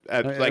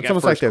 It's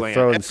almost like they're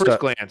throwing at first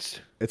glance.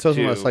 It's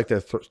almost like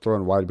they're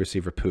throwing wide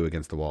receiver poo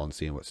against the wall and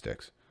seeing what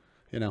sticks.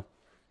 You know,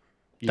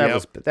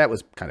 that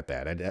was kind of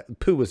bad.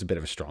 Poo was a bit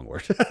of a strong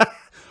word.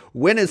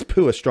 When is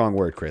poo a strong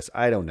word, Chris?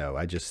 I don't know.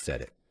 I just said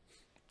it.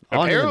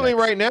 Apparently,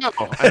 right now,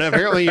 and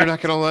apparently you're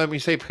not going to let me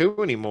say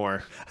poo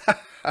anymore.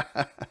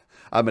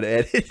 I'm going to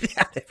edit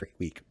that every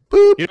week.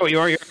 Boop. You know what you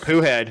are? You're a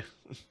poo head.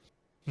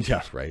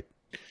 Yeah, right.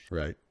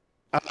 Who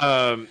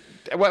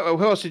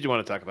else did you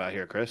want to talk about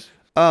here, Chris?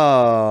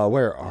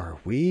 Where are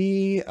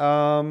we?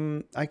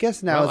 I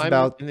guess now is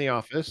about in the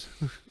office.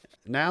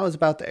 Now is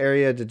about the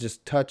area to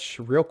just touch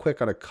real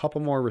quick on a couple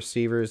more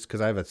receivers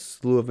because I have a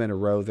slew of them in a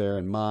row there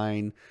in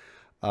mine.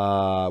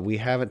 We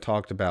haven't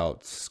talked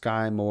about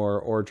Sky Moore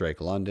or Drake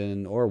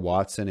London or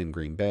Watson in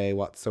Green Bay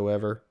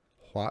whatsoever.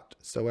 Where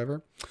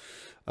do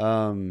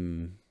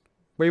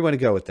you want to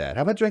go with that?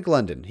 How about Drake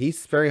London?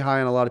 He's very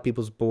high on a lot of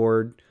people's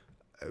board.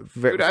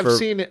 Dude,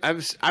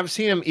 I've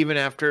seen him even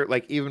after,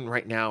 like, even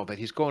right now, but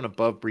he's going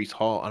above Breece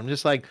Hall. I'm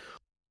just like,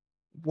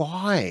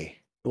 why?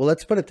 Well,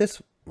 let's put it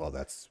this. Well,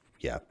 that's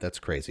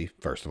crazy.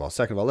 First of all,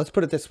 second of all, let's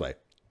put it this way.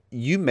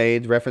 You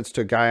made reference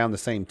to a guy on the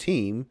same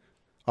team,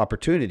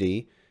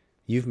 opportunity.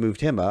 You've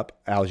moved him up,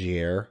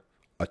 Algier,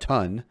 a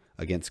ton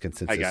against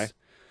consensus. Hi, guy.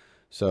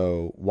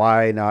 So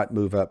why not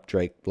move up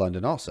Drake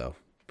London also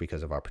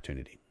because of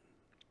opportunity?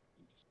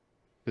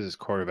 Because his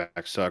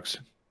quarterback sucks.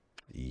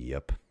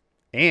 Yep.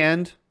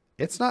 And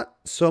it's not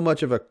so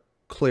much of a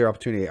clear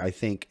opportunity, I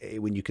think,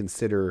 when you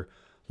consider,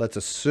 let's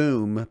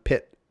assume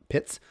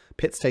Pitts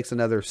takes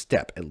another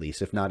step at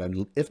least, if not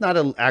an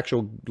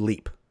actual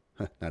leap.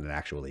 Not an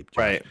actual leap.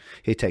 John. Right.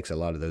 He takes a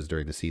lot of those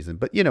during the season,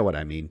 but you know what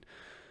I mean.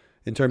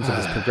 In terms of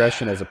his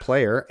progression as a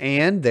player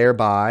and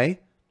thereby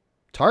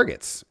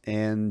targets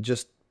and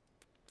just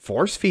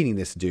force feeding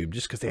this dude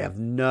just because they have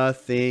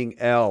nothing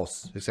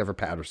else except for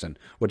Patterson,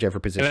 whichever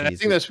position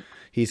he's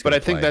he's. But I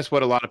think that's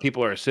what a lot of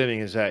people are assuming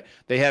is that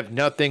they have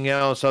nothing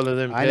else other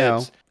than Pitts. I know.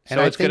 And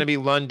so it's going to be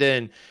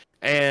London.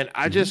 And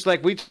I just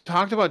like we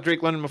talked about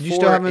Drake London before. Do you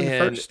still have him in the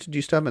first? Do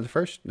you still have him in the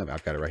first? No,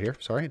 I've got it right here.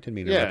 Sorry, I didn't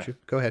mean to interrupt you.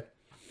 Go ahead.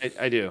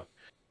 I do.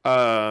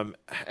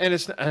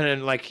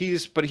 And like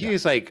he's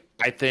like,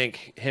 I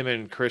think him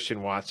and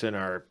Christian Watson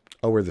are.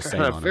 Oh, we're the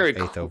same on very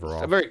eighth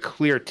overall. A very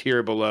clear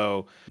tier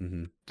below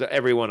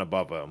everyone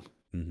above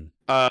him.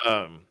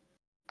 I'm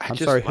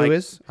sorry, who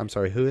is?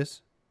 Who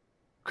is?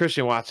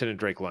 Christian Watson and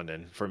Drake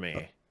London for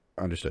me.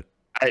 Understood.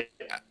 I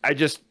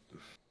just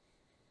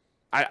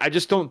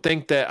don't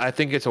think that. I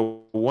think it's a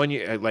 1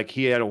 year. Like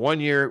he had one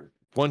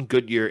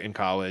good year in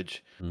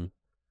college.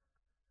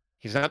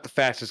 He's not the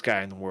fastest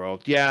guy in the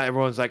world. Yeah,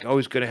 everyone's like, oh,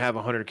 he's going to have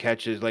 100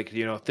 catches. Like,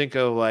 you know, think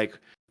of like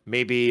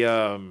maybe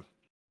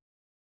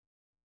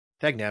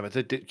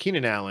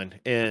Keenan Allen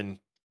in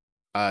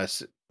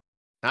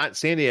not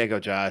San Diego,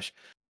 Josh,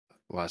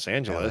 Los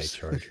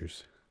Angeles. LA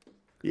Chargers.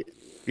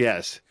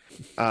 Yes.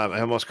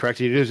 I almost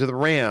corrected you to the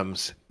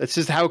Rams. This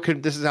is how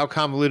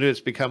convoluted it's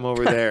become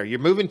over there. You're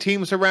moving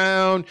teams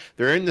around.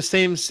 They're in the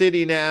same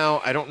city now.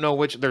 I don't know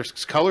which their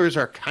colors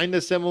are kind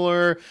of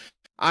similar.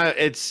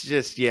 It's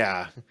just,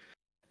 yeah,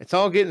 it's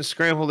all getting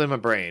scrambled in my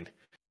brain.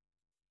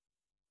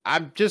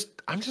 I'm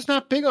just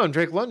not big on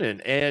Drake London,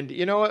 and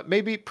you know what?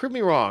 Maybe prove me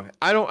wrong.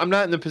 I'm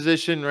not in the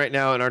position right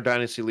now in our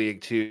dynasty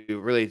league to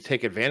really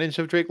take advantage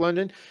of Drake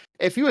London.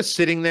 if he was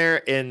sitting there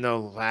in the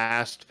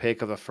last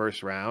pick of the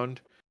first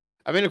round,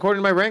 I mean, according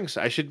to my ranks,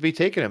 I should be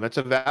taking him. That's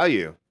a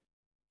value.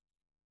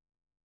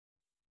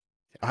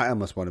 I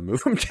almost want to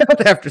move him down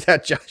after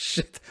that, Josh.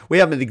 We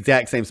have an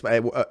exact same spot,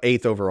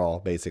 8th overall,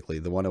 basically,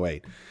 the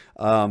 108.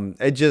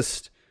 I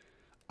just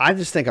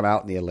think I'm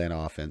out in the Atlanta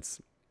offense.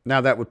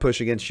 Now that would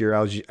push against your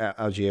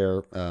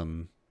Algier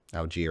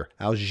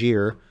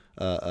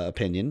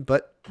opinion,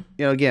 but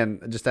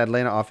again, just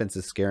Atlanta offense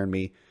is scaring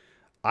me.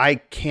 I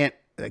can't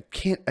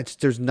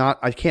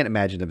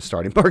imagine them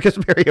starting Marcus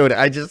Mariota.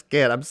 I just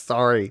can't. I'm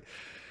sorry.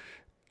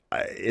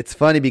 It's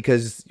funny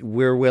because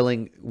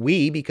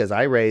because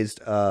I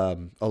raised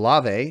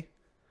Olave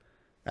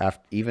I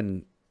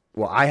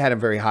had him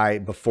very high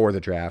before the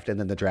draft, and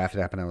then the draft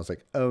happened. I was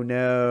like, oh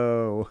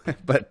no.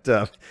 But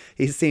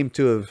he seemed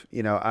to have,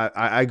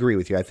 I agree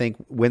with you. I think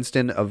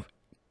Winston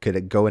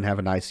could go and have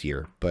a nice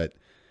year, but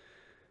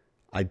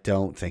I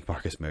don't think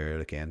Marcus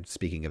Mariota can.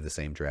 Speaking of the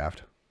same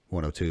draft,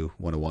 102,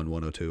 101,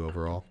 102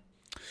 overall.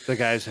 The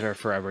guys that are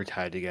forever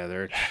tied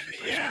together.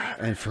 Yeah,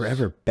 and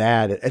forever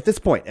bad at this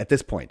point.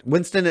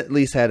 Winston at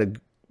least had a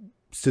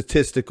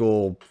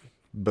statistical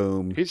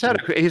boom. He's had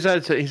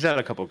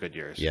a couple good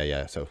years.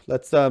 Yeah. So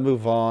let's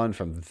move on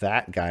from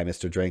that guy,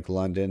 Mr. Drake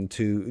London,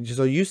 to.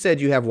 So you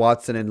said you have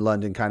Watson and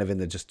London kind of in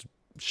the just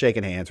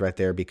shaking hands right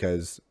there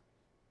because.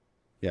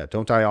 Yeah,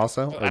 don't I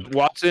also?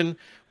 Watson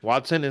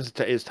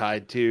is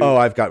tied to. Oh,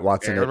 I've got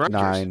Watson Aaron at Rodgers,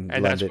 9, and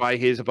London. that's why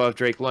he's above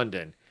Drake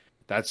London.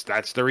 That's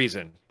the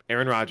reason.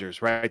 Aaron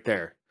Rodgers, right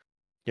there.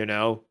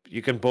 You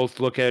can both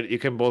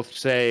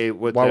say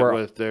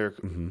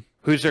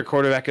who's their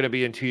quarterback going to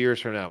be in 2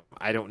 years from now.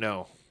 I don't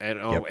know. And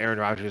Aaron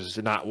Rodgers is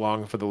not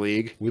long for the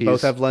league. We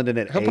both have London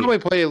at 8. He'll probably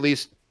play at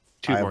least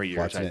 2 more years.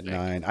 Watson at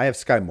 9. I have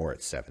Sky Moore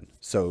at 7.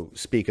 So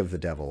speak of the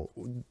devil,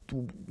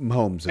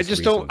 Mahomes.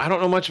 I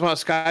don't know much about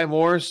Sky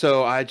Moore,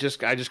 so I just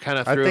kind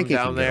of threw him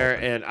down there,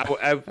 and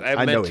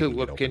I meant to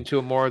look into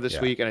him more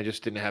this week, and I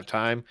just didn't have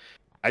time.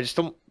 I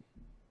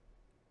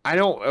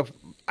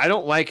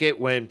don't like it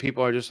when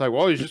people are just like,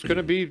 well, he's just going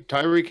to be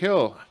Tyreek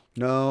Hill.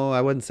 No,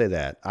 I wouldn't say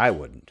that. I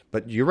wouldn't.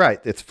 But you're right.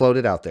 It's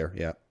floated out there.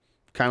 Yeah.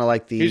 Kind of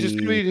like the.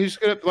 He's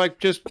going to like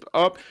just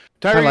up.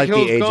 Tyreek like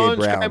Hill's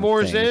gone. Sky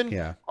Moore's in.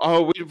 Yeah.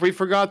 Oh, we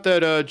forgot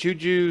that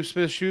Juju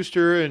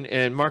Smith-Schuster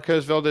and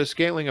Marquez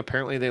Valdez-Scantling,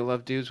 apparently they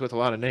love dudes with a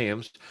lot of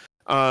names.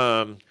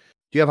 Do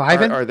you have a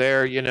hyphen? Are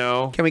there,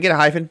 Can we get a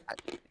hyphen?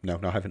 No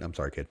hyphen. I'm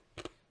sorry, kid.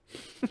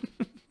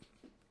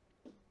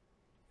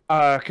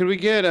 Could we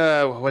get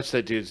what's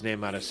that dude's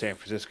name out of San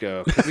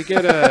Francisco? Could we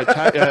get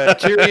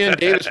Tyrion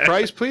Davis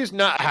Price, please?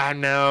 No.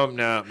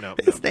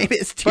 His name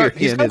is Tyrion.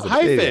 He's got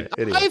hyphen.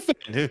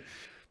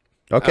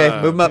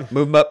 Okay, move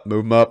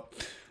him up.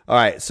 All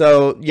right,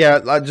 so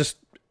yeah, just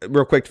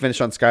real quick to finish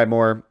on Sky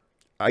Moore.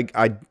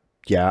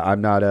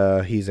 I'm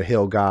not he's a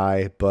Hill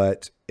guy,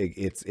 but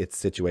it's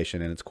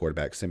situation and it's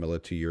quarterback similar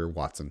to your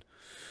Watson.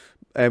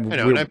 And I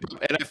know, and I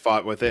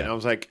fought with it. Yeah. And I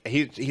was like,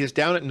 he's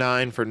down at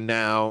 9 for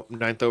now,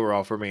 9th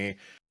overall for me,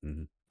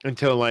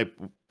 until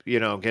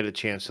get a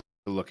chance to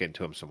look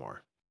into him some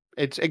more.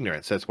 It's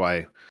ignorance. That's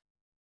why,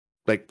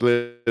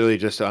 literally,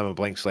 just I'm a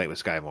blank slate with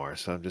Sky Moore.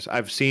 So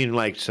I've seen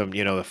some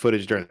the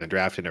footage during the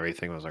draft and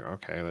everything. I was like,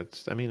 okay,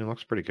 it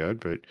looks pretty good,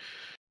 but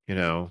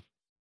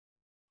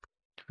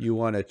You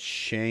want to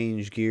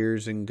change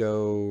gears and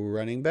go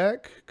running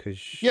back?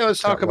 Let's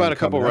talk about a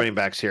couple running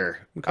backs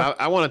here. Okay.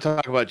 I want to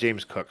talk about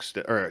James Cook.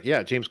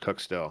 James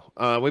Cook still.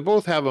 We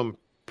both have him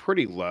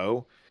pretty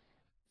low,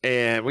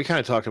 and we kind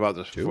of talked about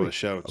this before the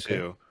show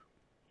too.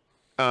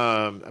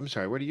 I'm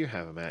sorry. Where do you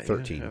have him at?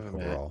 13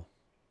 overall.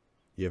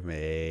 You have him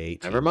at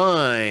 8. Never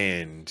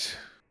mind.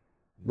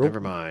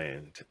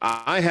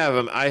 I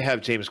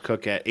have James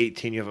Cook at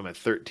 18. You have him at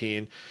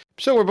 13.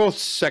 So we're both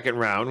second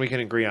round. We can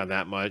agree on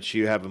that much.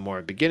 You have him more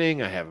at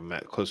beginning. I have him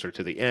at closer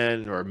to the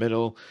end or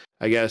middle,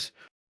 I guess.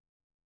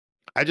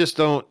 I just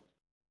don't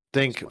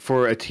think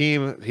for a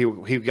team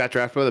he got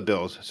drafted by the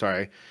Bills.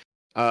 Sorry.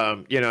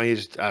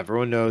 He's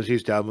everyone knows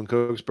he's Dalvin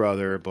Cook's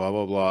brother, blah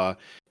blah blah.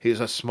 He's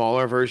a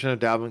smaller version of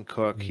Dalvin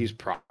Cook. Mm-hmm. He's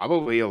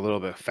probably a little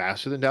bit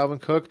faster than Dalvin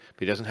Cook, but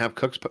he doesn't have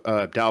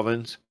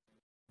Dalvin's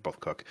both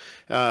Cook.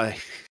 He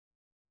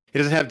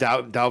doesn't have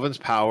Dalvin's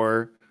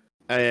power.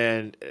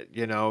 And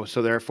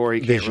so therefore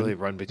he can't really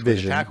run between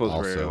the tackles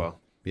also very well.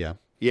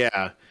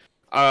 Yeah.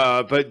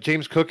 But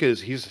James Cook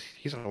he's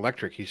an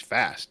electric. He's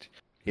fast.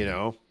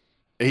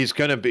 He's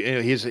gonna be.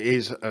 He's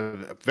as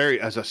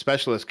a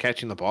specialist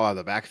catching the ball out of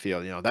the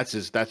backfield.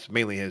 That's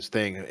mainly his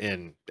thing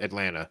in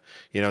Atlanta.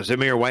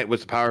 Zamir White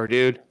was the power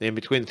dude in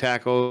between the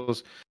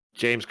tackles.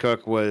 James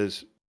Cook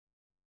was.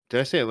 Did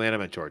I say Atlanta? I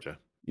meant Georgia.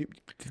 You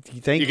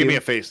give me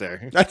a face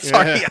there.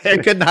 Sorry, I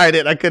couldn't hide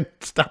it. I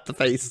couldn't stop the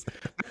face.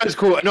 That's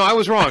cool. No, I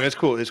was wrong. It's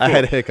cool. I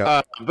had a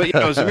hiccup. But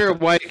Zamir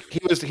White, he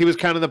was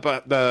kind of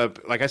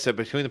the like I said,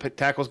 between the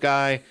tackles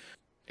guy,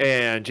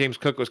 and James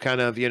Cook was kind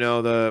of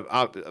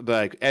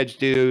the edge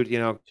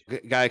dude,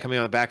 guy coming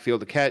on the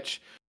backfield to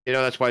catch.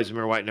 That's why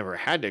Zamir White never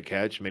had to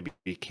catch. Maybe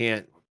he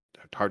can't.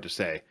 It's hard to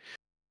say.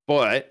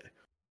 But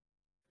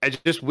it's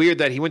just weird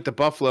that he went to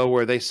Buffalo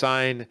where they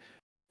signed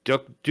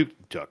Duke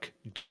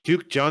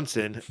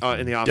Johnson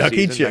in the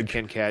Ducky offseason that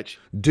can catch.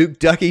 Duke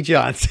Ducky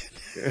Johnson.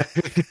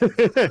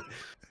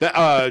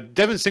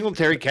 Devin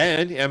Singletary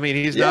can. I mean,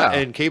 he's not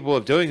incapable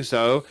of doing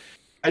so.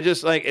 I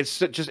just like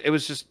it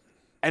was just,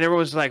 and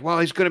everyone's like, well,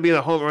 he's going to be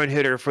the home run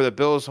hitter for the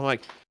Bills. I'm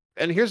like,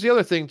 and here's the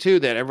other thing too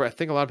that I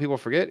think a lot of people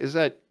forget is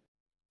that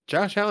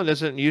Josh Allen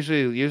doesn't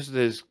usually use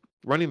his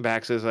running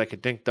backs as like a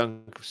dink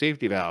dunk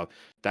safety valve.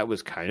 That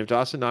was kind of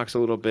Dawson Knox a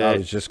little bit. I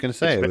was just going to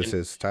say it was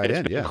his tight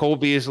end. Yeah, Cole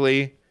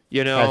Beasley.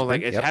 You know,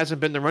 it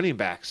hasn't been the running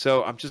back.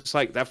 So I'm just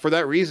like that for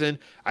that reason.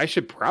 I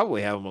should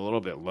probably have him a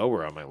little bit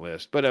lower on my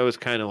list. But I was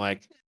kind of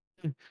like,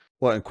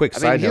 well, and quick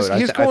side note,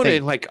 he's going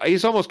in like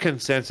he's almost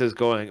consensus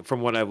going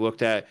from what I've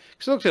looked at.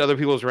 Because I looked at other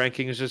people's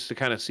rankings just to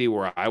kind of see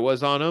where I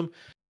was on them,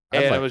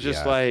 and I was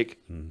just like,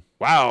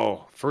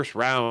 wow, first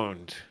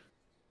round.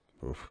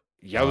 Oof.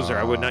 Yowzer,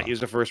 I would not use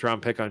the first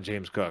round pick on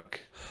James Cook.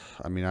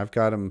 I mean, I've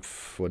got him,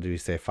 what did we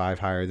say, 5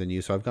 higher than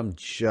you, so I've come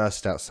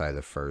just outside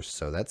the first,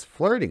 so that's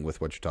flirting with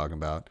what you're talking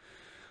about.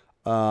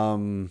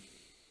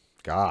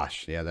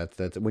 Gosh, yeah,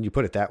 that's when you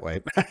put it that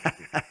way,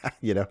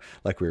 you know,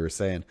 like we were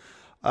saying.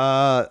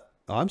 Oh,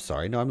 I'm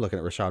sorry, no, I'm looking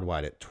at Rachaad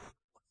White at,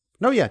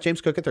 no, yeah,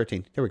 James Cook at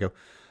 13, there we go.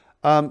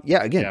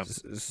 Yeah, again,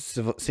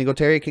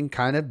 Singletary can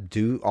kind of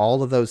do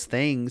all of those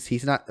things.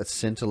 He's not a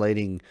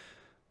scintillating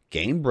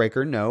game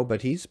breaker, no,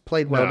 but he's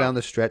played well down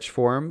the stretch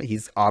for him.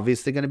 He's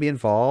obviously going to be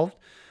involved.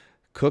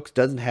 Cook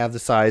doesn't have the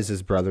size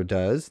his brother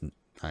does.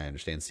 I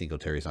understand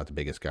Singletary's not the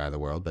biggest guy in the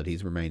world, but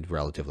he's remained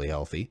relatively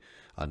healthy,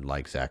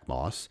 unlike Zach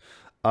Moss.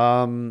 You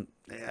mean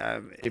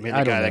the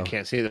guy that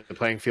can't see the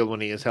playing field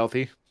when he is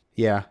healthy?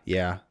 Yeah,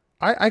 yeah.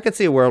 I could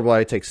see a world where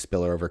I take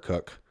Spiller over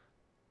Cook.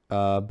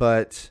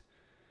 But,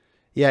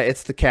 yeah,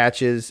 it's the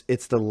catches.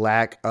 It's the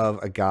lack of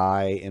a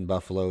guy in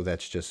Buffalo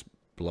that's just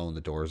blowing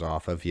the doors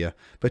off of you.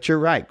 But you're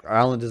right.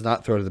 Allen does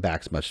not throw to the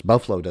backs much.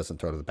 Buffalo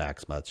doesn't throw to the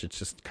backs much. It's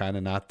just kind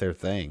of not their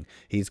thing.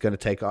 He's going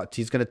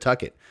to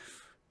tuck it.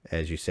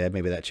 As you said,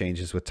 maybe that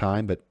changes with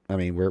time, but I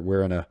mean,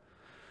 we're in a,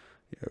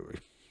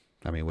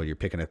 I mean, when you're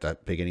picking at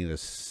that beginning of the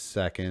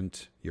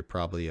second, you're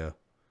probably yeah,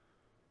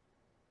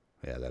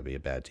 that'd be a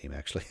bad team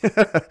actually.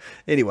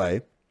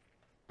 Anyway,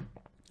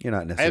 you're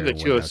not necessarily. I have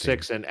the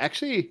 206 and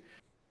actually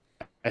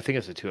I think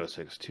it's a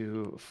 206,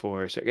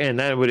 246. And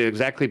that would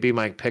exactly be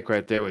my pick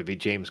right there would be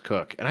James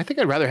Cook. And I think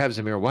I'd rather have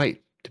Zamir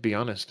White, to be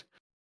honest,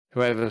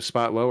 who I have a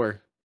spot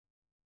lower.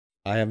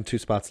 I have him 2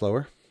 spots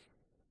lower.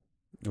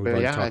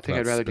 Yeah, I think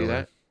I'd rather do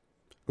that.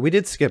 We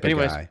did skip a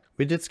guy.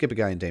 We did skip a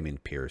guy in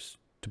Dameon Pierce.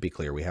 To be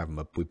clear, we have him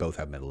up. We both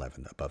have him at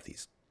 11 above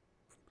these.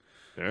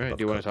 All right.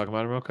 Do you want to talk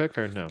about him real quick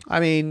or no?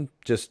 I mean,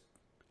 just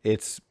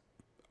it's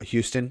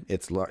Houston.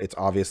 It's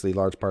obviously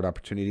large part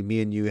opportunity. Me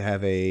and you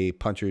have a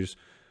puncher's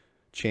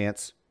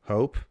chance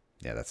hope.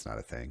 Yeah, that's not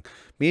a thing.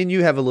 Me and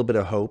you have a little bit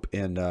of hope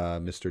in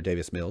Mr.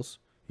 Davis Mills.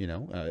 You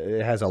know,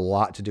 it has a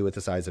lot to do with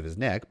the size of his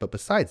neck, but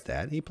besides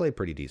that, he played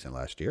pretty decent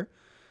last year.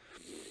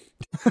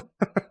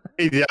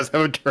 He does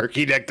have a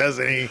turkey neck,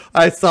 doesn't he?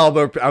 I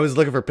was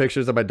looking for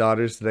pictures of my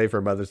daughters today for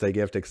Mother's Day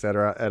gift,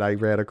 etc., and I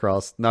ran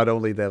across not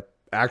only the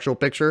actual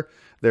picture,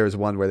 there was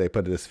one where they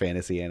put this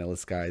fantasy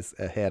analyst guy's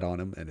head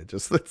on him, and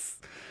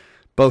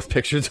both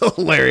pictures are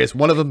hilarious.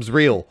 One of them's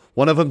real.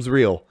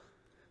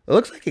 It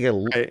looks like he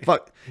can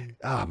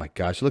oh my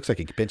gosh, it looks like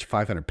he can bench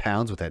 500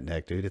 pounds with that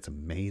neck, dude. It's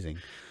amazing.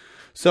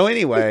 So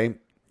anyway,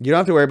 you don't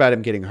have to worry about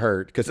him getting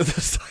hurt because of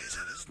the size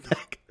of his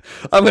neck.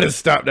 I'm going to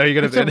stop now.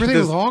 You're going to edit this. It's a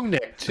really long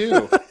neck, too. You're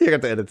going to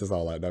have to edit this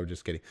all out. No, I'm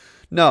just kidding.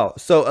 No,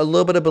 so a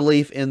little bit of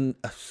belief in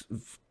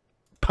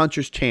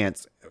puncher's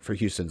chance for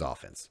Houston's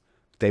offense.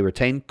 They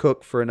retained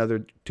Cook for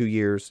another 2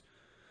 years.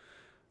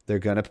 They're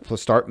going to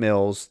start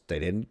Mills. They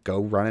didn't go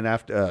running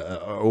after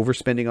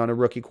overspending on a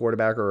rookie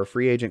quarterback or a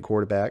free agent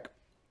quarterback.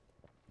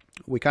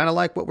 We kind of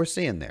like what we're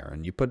seeing there.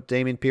 And you put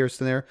Dameon Pierce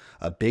in there,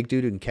 a big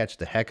dude who can catch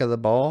the heck of the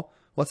ball.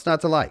 What's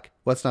not to like?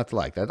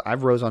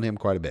 I've rose on him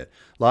quite a bit.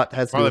 A lot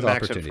has to do with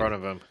opportunity. In front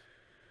of him.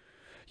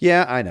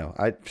 Yeah, I know.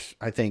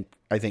 I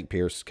think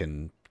Pierce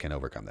can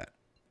overcome that.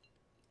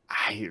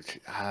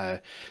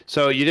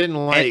 So you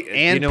didn't like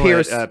and you know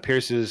Pierce, what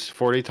Pierce's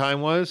 40 time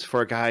was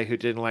for a guy who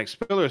didn't like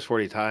Spiller's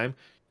 40 time.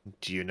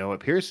 Do you know what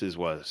Pierce's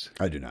was?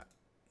 I do not.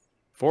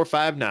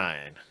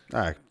 4.59. All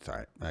right,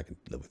 sorry, I can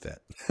live with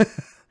that.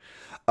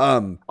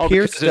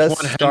 Pierce does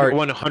start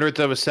 1/100th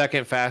of a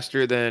second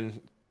faster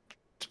than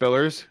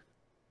Spiller's.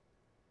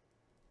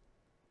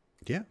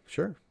 Yeah,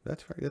 sure.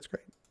 That's right. That's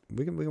great.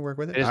 We can work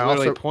with it. It's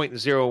literally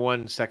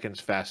 0.01 seconds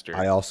faster.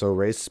 I also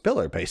raised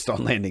Spiller based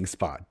on landing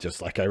spot,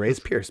 just like I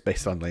raised Pierce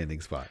based on landing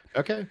spot.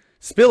 Okay.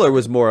 Spiller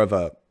was more of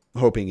a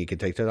hoping he could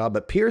take it on,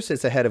 but Pierce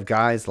is ahead of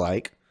guys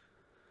like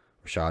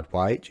Rachaad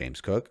White,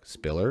 James Cook,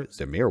 Spiller,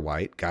 Zamir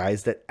White,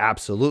 guys that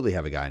absolutely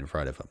have a guy in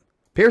front of him.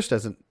 Pierce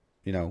doesn't,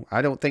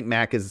 I don't think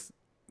Mac is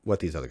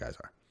what these other guys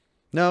are.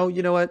 No,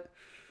 you know what?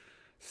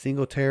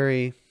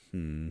 Singletary,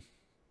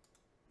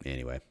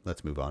 Anyway,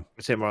 let's move on.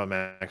 I'd say Marlon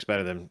Mack's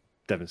better than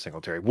Devin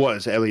Singletary.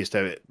 Was, at least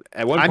at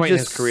one point in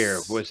his career,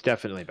 was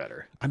definitely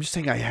better. I'm just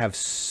saying I have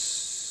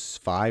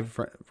 5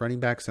 running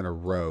backs in a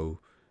row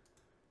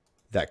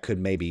that could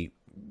maybe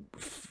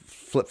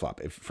flip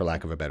flop, for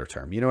lack of a better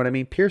term. You know what I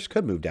mean? Pierce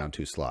could move down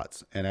 2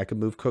 slots, and I could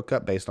move Cook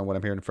up based on what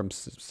I'm hearing from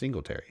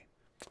Singletary.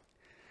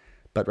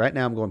 But right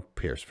now, I'm going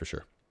Pierce for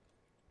sure.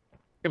 You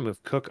can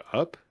move Cook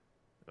up.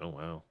 Oh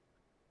wow.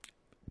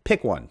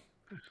 Pick one.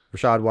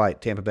 Rachaad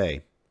White, Tampa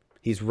Bay.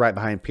 He's right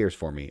behind Pierce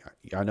for me.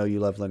 I know you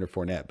love Leonard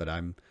Fournette, but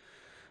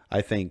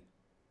I think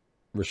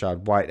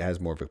Rachaad White has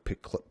more of a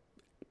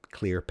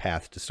clear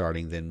path to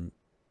starting than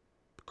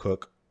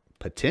Cook,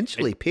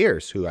 potentially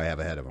Pierce, who I have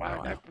ahead of him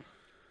right now.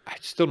 I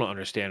still don't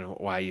understand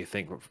why you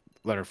think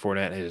Leonard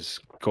Fournette is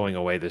going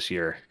away this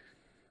year.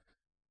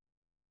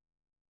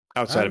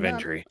 Outside of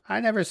injury. I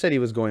never said he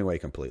was going away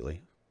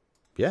completely.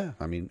 Yeah,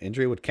 I mean,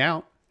 injury would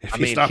count. If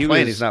he's not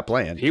playing, he's not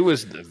playing. He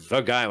was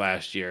the guy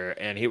last year,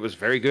 and he was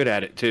very good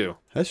at it, too.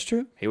 That's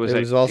true. He was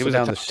also a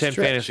top 10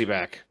 fantasy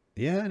back.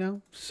 Yeah, I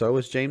know. So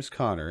was James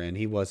Conner, and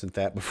he wasn't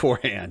that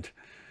beforehand.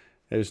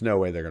 There's no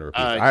way they're going to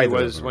repeat that. He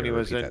was when he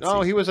was in...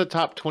 Oh, he was a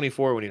top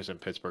 24 when he was in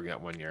Pittsburgh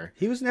that one year.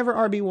 He was never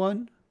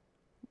RB1.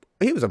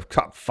 He was a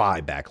top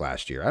 5 back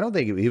last year. I don't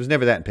think he was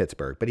never that in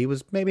Pittsburgh, but he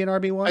was maybe an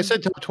RB1. I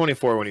said top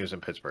 24 when he was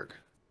in Pittsburgh.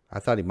 I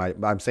thought he might.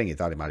 I'm saying he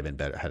thought he might have been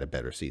better, had a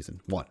better season.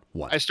 One.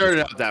 I started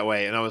out that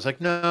way, and I was like,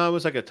 no, it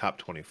was like a top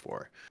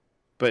 24.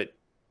 But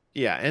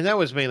yeah, and that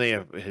was mainly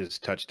his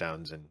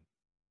touchdowns in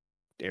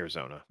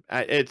Arizona.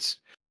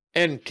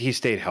 And he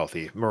stayed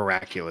healthy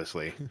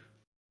miraculously.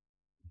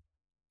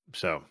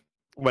 So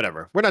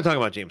whatever. We're not talking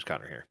about James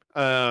Conner here.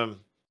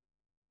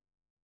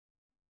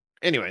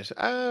 Anyways,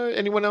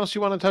 anyone else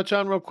you want to touch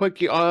on real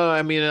quick?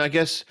 I mean, I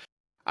guess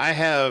I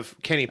have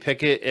Kenny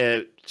Pickett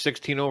at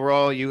 16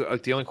 overall.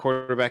 The only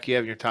quarterback you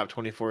have in your top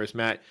 24 is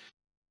Matt.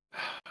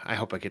 I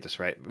hope I get this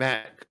right.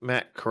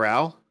 Matt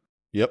Corral.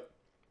 Yep.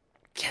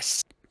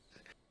 Yes.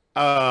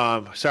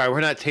 Sorry, we're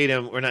not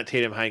Tatum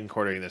hiding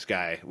quartering this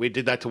guy. We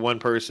did that to one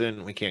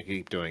person. We can't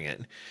keep doing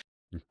it.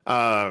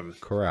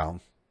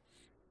 Corral.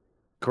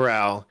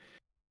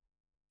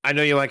 I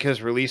know you like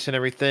his release and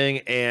everything,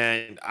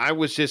 and I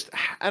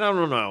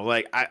don't know.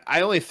 Like,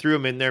 I only threw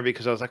him in there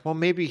because I was like, well,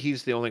 maybe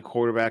he's the only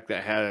quarterback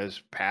that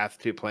has path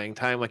to playing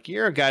time. Like,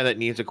 you're a guy that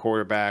needs a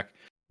quarterback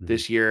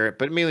this year,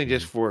 but mainly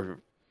just for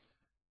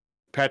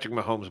Patrick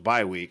Mahomes'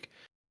 bye week.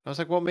 I was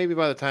like, well, maybe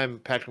by the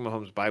time Patrick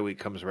Mahomes' bye week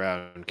comes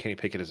around, Kenny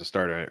Pickett is a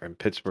starter in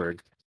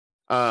Pittsburgh.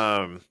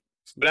 But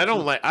I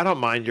don't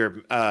mind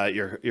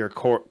your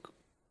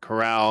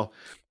Corral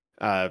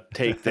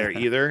take there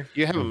either.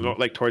 You have him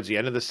like towards the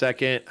end of the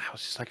second. I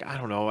was just like, I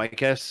don't know. I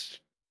guess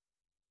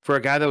for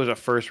a guy that was a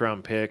first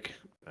round pick,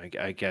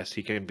 I guess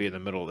he can be in the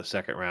middle of the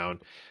second round.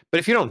 But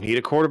if you don't need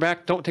a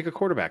quarterback, don't take a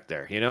quarterback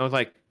there. You know,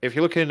 like if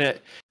you really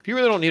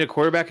don't need a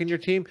quarterback in your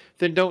team,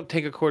 then don't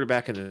take a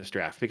quarterback in this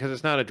draft because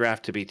it's not a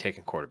draft to be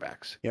taking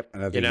quarterbacks. Yep.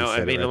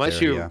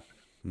 Unless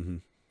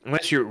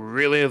you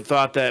really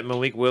thought that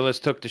Malik Willis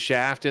took the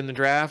shaft in the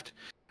draft,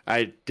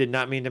 I did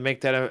not mean to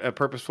make that a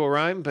purposeful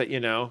rhyme, but you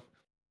know.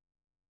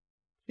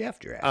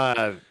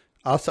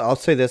 I'll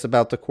say this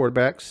about the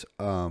quarterbacks.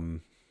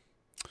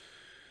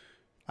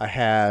 I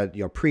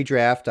had,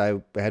 pre-draft,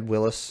 I had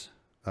Willis,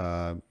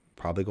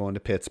 probably going to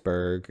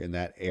Pittsburgh in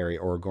that area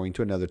or going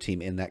to another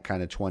team in that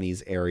kind of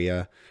 20s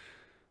area.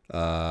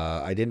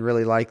 I didn't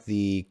really like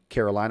the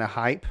Carolina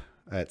hype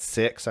at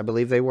 6, I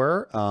believe they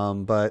were.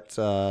 But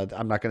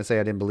I'm not going to say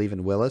I didn't believe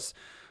in Willis.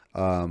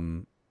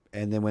 And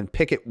then when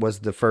Pickett was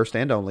the first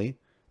and only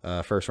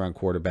first round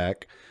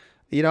quarterback,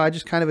 I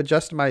just kind of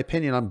adjusted my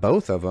opinion on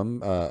both of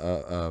them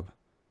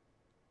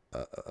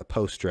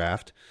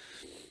post-draft.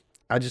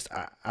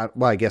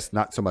 I guess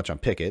not so much on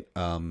Pickett.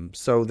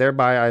 So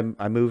thereby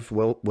I moved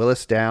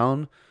Willis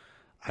down.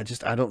 I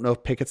don't know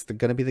if Pickett's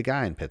going to be the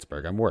guy in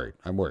Pittsburgh. I'm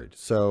worried.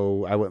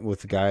 So I went with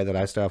the guy that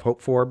I still have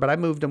hope for, but I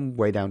moved him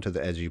way down to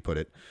the, as you put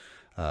it,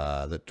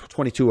 the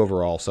 22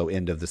 overall, so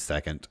end of the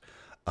second.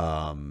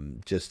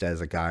 Just as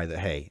a guy that,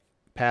 hey,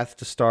 path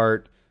to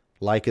start,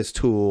 like his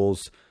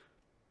tools.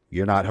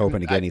 You're not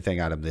hoping to get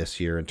anything out of him this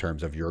year in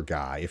terms of your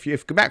guy.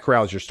 If Matt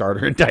Corral is your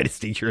starter in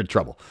Dynasty, you're in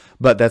trouble.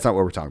 But that's not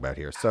what we're talking about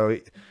here. So,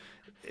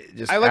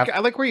 I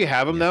like where you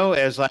have him though,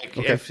 as like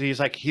if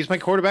he's my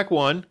quarterback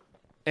 1,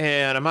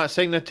 and I'm not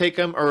saying to take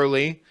him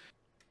early.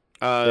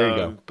 There you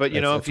go. But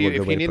if you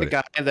need a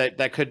guy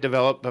that could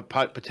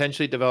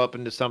potentially develop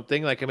into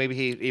something like maybe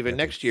even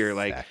next year,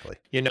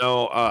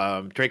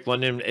 Drake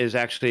London is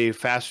actually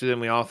faster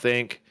than we all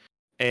think.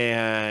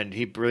 And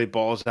he really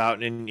balls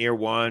out in year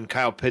 1.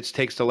 Kyle Pitts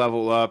takes the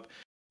level up.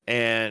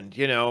 And,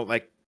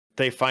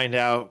 they find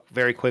out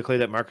very quickly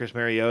that Marcus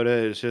Mariota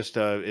is just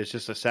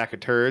a sack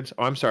of turds.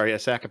 Oh, I'm sorry, a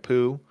sack of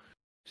poo.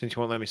 Since you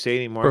won't let me say it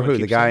anymore. For who?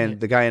 The guy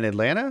in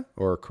Atlanta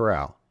or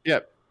Corral?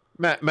 Yep.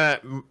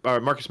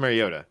 Marcus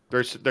Mariota.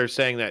 They're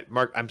saying that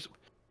what I'm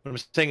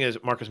saying is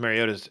Marcus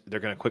Mariota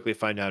they're going to quickly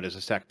find out is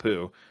a sack of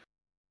poo.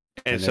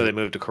 And so they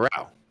moved to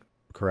Corral.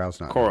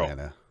 Corral's not in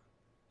Atlanta.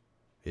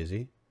 Is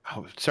he?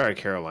 Oh, sorry,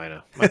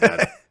 Carolina. My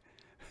bad.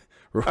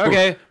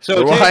 Okay,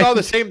 so take all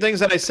the same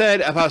things that I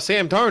said about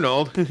Sam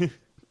Darnold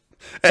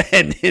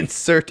and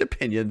insert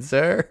opinion,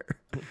 sir.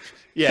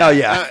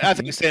 Yeah, I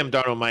think Sam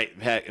Darnold might.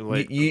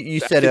 You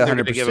said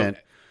 100%.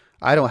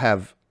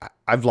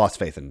 I I've lost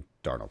faith in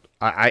Darnold.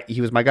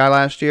 He was my guy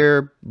last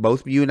year.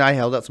 Both you and I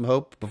held out some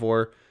hope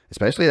before,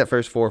 especially that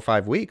first 4 or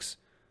 5 weeks.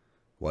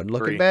 Wasn't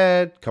looking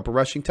bad. Couple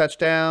rushing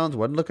touchdowns.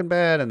 Wasn't looking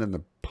bad. And then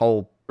the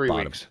whole 3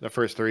 bottom. weeks. The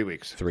first 3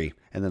 weeks. 3.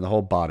 And then the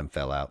whole bottom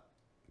fell out.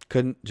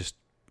 Couldn't just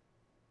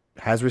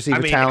has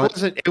receiver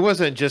talent. It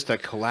wasn't just a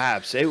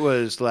collapse. It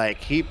was like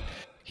he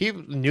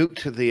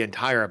nuked the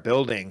entire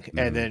building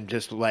and then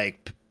just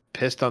like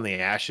pissed on the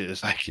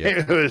ashes. Like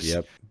it was.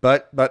 Yep.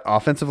 But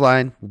offensive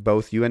line,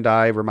 both you and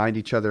I remind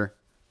each other,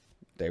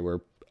 they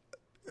were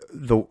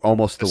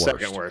almost the worst.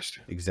 Second worst.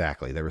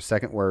 Exactly. They were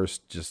second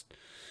worst. Just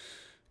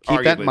keep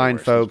Arguably that in mind,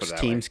 worst, folks.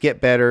 Teams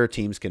get better.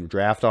 Teams can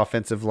draft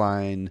offensive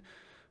line.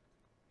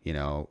 You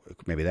know,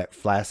 maybe that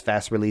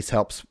fast release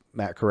helps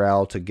Matt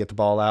Corral to get the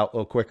ball out a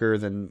little quicker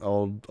than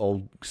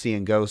old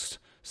seeing ghost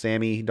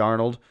Sammy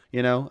Darnold.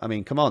 You know, I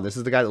mean, come on. This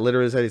is the guy that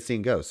literally said he's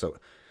seeing ghosts. So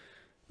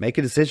make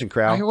a decision,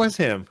 Corral. It was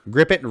him.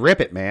 Grip it and rip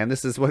it, man.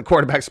 This is what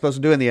quarterback's supposed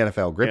to do in the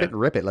NFL. Grip it and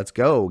rip it. Let's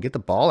go. Get the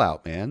ball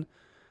out, man.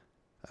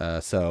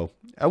 So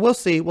we'll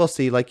see. We'll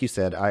see. Like you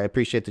said, I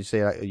appreciate that you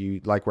say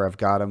you like where I've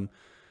got him.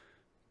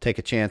 Take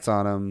a chance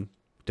on him.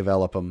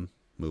 Develop him.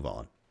 Move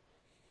on.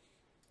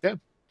 Yeah.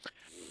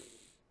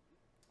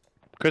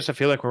 Chris, I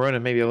feel like we're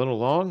running maybe a little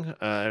long.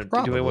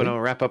 Do we want to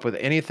wrap up with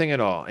anything at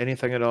all?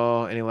 Anything at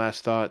all? Any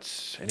last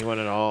thoughts? Anyone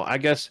at all? I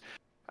guess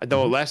the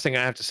last thing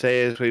I have to say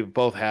is we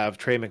both have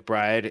Trey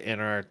McBride in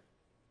our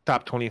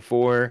top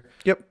 24.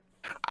 Yep.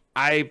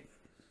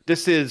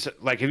 This is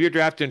like if you're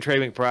drafting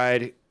Trey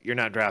McBride, you're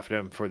not drafting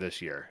him for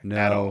this year. No,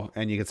 at all.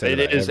 And you can say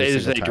it is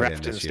a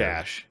draft and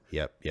stash.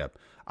 Yep.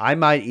 I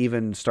might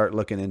even start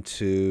looking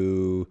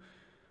into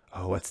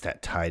what's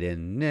that tight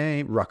end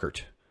name?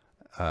 Ruckert.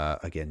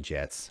 Again,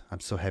 Jets. I'm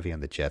so heavy on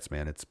the Jets,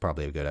 man. It's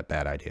probably a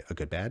bad idea.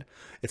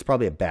 It's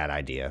probably a bad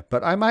idea,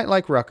 but I might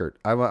like Ruckert.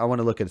 I want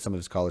to look at some of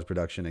his college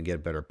production and get a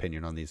better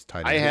opinion on these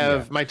tight ends. I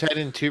have my tight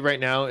end 2 right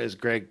now is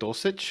Greg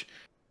Dulcich.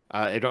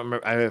 I don't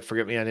remember. I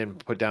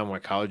didn't put down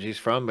what college he's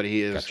from, but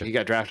he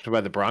got drafted by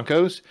the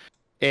Broncos,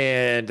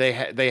 and they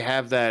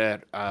have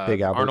that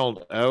Big Albert.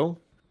 Arnold O.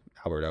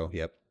 Albert O.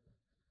 Yep.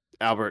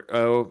 Albert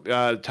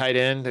O. Tight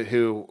end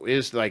who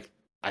is like.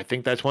 I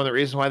think that's one of the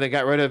reasons why they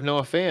got rid of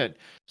Noah Fant.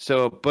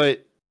 So,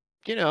 but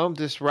you know,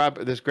 this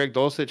Greg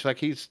Dulcich, like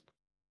he's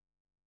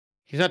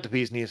not the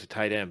bee's knees of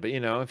tight end, but you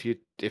know, if you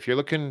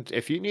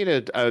need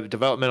a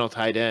developmental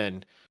tight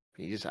end,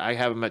 I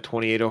have him at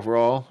 28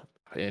 overall,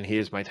 and he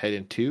is my tight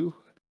end 2.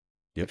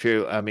 Yep.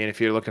 If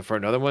you're looking for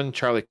another one,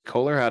 Charlie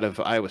Kohler out of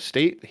Iowa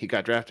State, he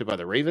got drafted by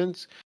the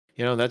Ravens.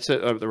 You know, that's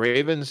it. The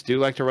Ravens do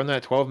like to run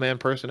that 12-man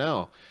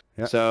personnel.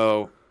 Yep.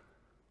 So.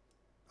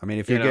 I mean,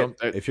 if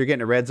you're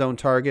getting a red zone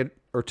target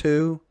or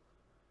 2,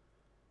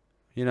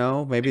 you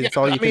know, maybe that's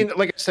all you can.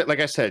 Like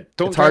I said,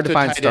 don't it's hard to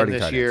find tight starting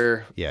end this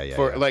year.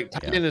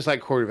 Tight end is like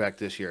quarterback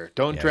this year.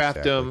 Don't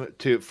draft them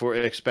for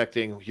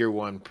expecting year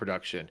 1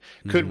 production.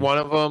 Could one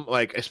of them,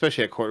 like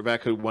especially at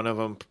quarterback, could one of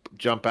them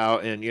jump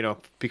out and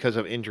because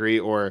of injury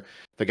or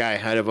the guy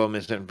ahead of them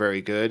isn't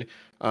very good?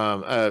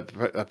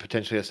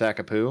 Potentially a sack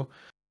of poo.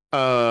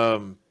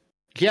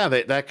 Yeah,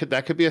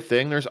 that could be a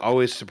thing. There's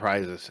always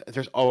surprises.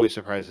 There's always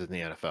surprises in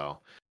the NFL.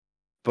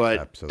 But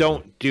Absolutely.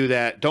 Don't do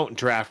that. Don't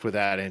draft with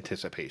that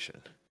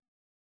anticipation.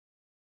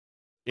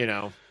 You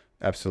know?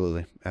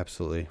 Absolutely.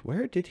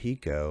 Where did he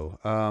go?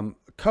 A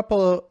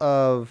couple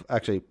of,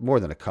 actually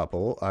more than a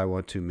couple, I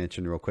want to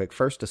mention real quick.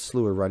 First, a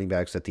slew of running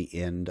backs at the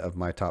end of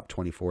my top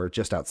 24,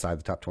 just outside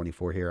the top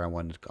 24 here. I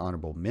wanted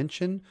honorable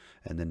mention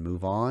and then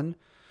move on.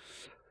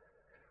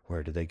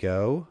 Where did they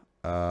go?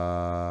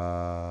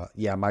 My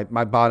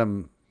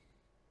bottom,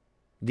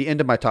 the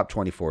end of my top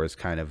 24 is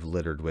kind of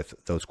littered with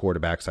those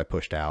quarterbacks I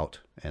pushed out,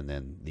 and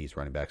then these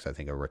running backs I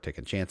think are worth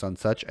taking a chance on,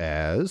 such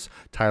as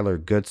Tyler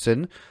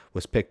Goodson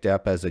was picked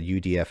up as a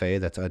UDFA,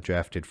 that's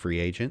undrafted free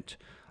agent,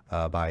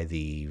 by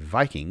the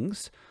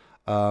Vikings.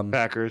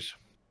 Packers.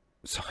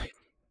 Sorry,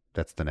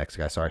 that's the next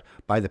guy. Sorry,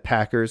 by the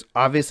Packers.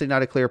 Obviously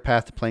not a clear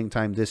path to playing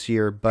time this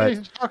year, but what are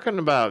you talking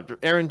about?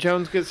 Aaron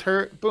Jones gets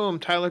hurt. Boom,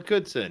 Tyler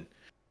Goodson.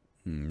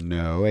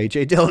 No,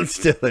 AJ Dillon's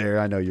still there.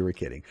 I know you were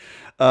kidding.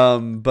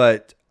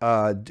 But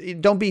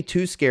don't be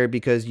too scared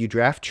because you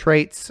draft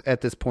traits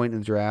at this point in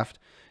the draft.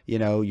 You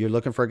know, you're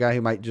looking for a guy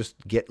who might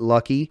just get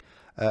lucky,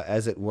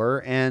 as it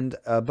were. And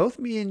both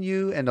me and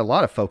you and a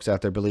lot of folks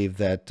out there believe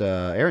that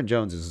Aaron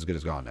Jones is as good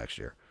as gone next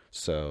year.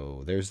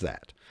 So there's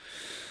that.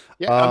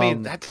 Yeah, I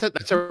mean,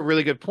 that's a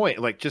really good point.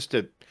 Like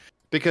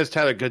because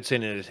Tyler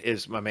Goodson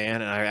is my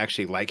man, and I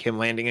actually like him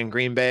landing in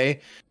Green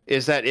Bay,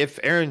 is that if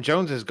Aaron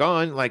Jones is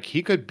gone, like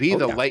he could be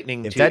the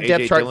lightning if to that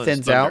depth AJ chart Dillon's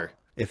thins thunder. out.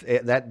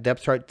 If that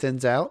depth chart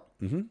thins out,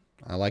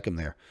 I like him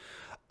there.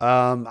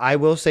 I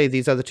will say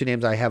these other 2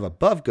 names I have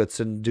above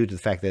Goodson due to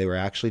the fact that they were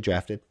actually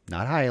drafted,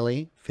 not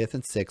highly, 5th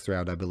and 6th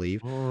round, I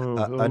believe.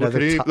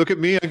 Look at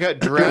me, I got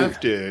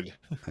drafted.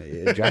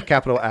 Draft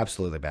capital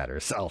absolutely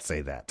matters. I'll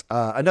say that.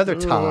 Another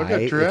Ty,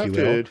 if you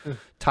will.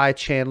 Ty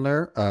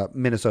Chandler,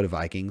 Minnesota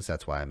Vikings.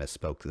 That's why I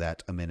misspoke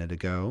that a minute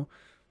ago.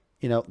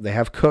 You know, they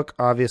have Cook,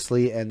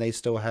 obviously, and they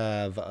still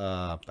have,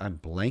 I'm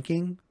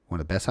blanking, one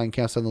of the best sign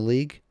counts in the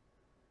league.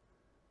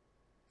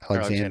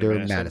 Alexander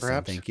Madison, Madison.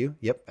 perhaps. Thank you.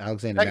 Yep,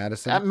 Alexander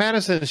Madison.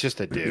 Madison is just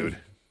a dude.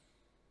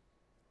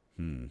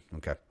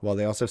 Okay. Well,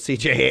 they also have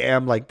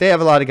CJM. Like, they have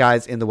a lot of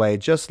guys in the way,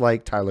 just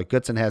like Tyler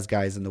Goodson has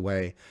guys in the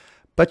way.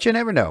 But you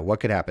never know what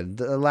could happen.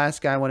 The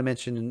last guy I want to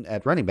mention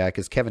at running back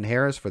is Kevin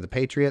Harris for the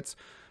Patriots.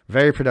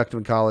 Very productive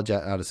in college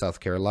out of South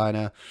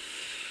Carolina.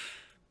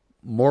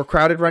 More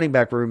crowded running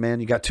back room, man.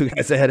 You got two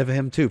guys ahead of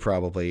him, too,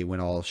 probably, when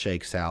all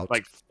shakes out.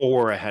 Like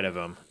 4 ahead of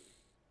him.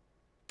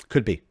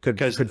 Could be. Could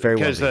very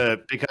well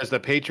be. Because the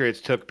Patriots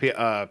took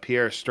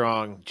Pierre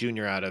Strong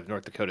Jr. out of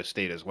North Dakota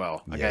State as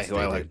well. A guy who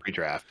I like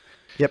pre-draft.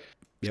 Yep.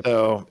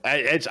 So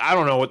I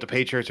don't know what the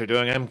Patriots are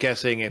doing. I'm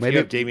guessing if you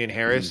have Damian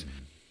Harris,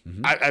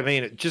 I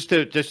mean, just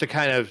to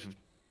kind of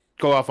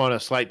go off on a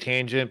slight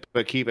tangent,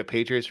 but keep it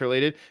Patriots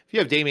related. If you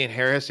have Damian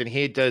Harris and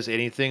he does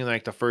anything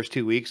like the first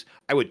 2 weeks,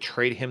 I would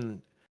trade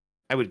him.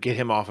 I would get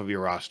him off of your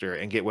roster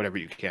and get whatever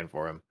you can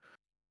for him.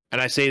 And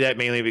I say that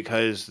mainly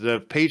because the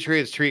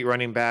Patriots treat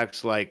running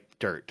backs like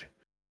dirt.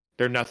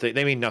 They're nothing.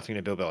 They mean nothing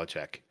to Bill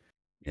Belichick.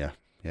 Yeah.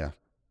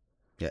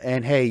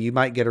 And hey, you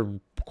might get a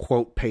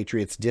quote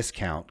Patriots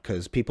discount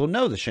because people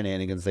know the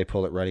shenanigans they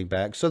pull at running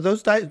back. So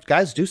those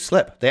guys do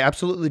slip. They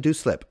absolutely do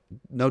slip,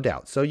 no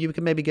doubt. So you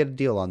can maybe get a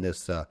deal on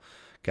this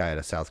guy out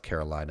of South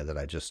Carolina that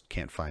I just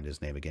can't find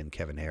his name again,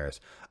 Kevin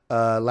Harris.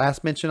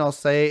 Last mention I'll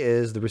say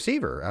is the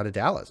receiver out of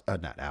Dallas.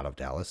 Not out of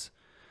Dallas.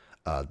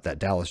 That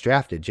Dallas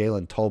drafted,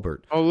 Jalen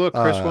Tolbert. Oh, look,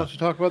 Chris wants to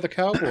talk about the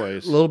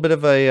Cowboys. A little bit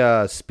of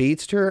a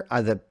speedster.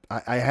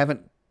 I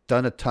haven't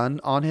done a ton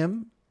on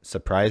him.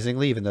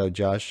 Surprisingly, even though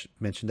Josh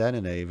mentioned that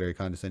in a very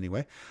condescending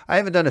way, I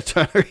haven't done a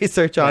ton of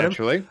research on him.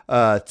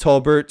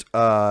 Tolbert,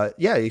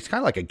 yeah, he's kind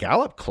of like a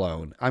Gallup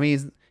clone. I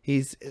mean,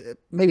 he's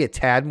maybe a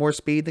tad more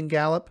speed than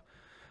Gallup,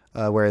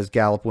 whereas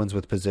Gallup wins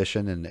with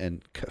position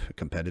and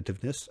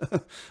competitiveness.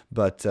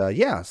 But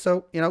yeah,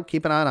 so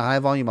keep an eye on a high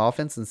volume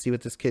offense and see what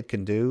this kid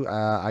can do.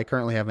 I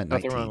currently have him at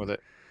 19. Nothing wrong with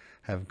it.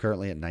 Have him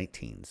currently at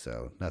 19,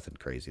 so nothing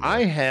crazy there.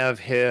 I have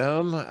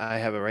him. I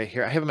have it right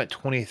here. I have him at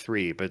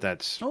 23, but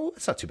that's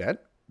not too bad.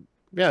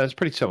 Yeah, that's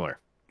pretty similar.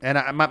 And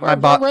my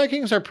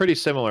rankings are pretty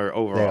similar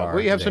overall.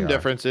 We have some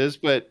differences,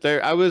 but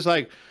I was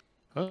like,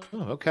 oh,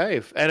 okay.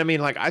 And I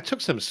mean, like, I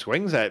took some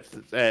swings at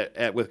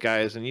with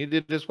guys, and you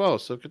did as well.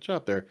 So good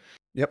job there.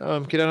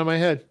 Yep. Get out of my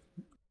head.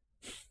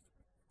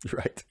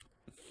 Right.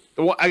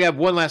 I got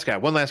one last guy.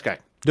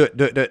 Do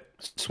it.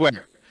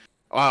 Swear.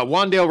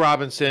 Wan'Dale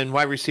Robinson,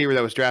 wide receiver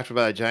that was drafted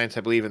by the Giants, I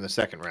believe, in the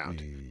second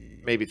round,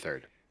 maybe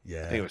third.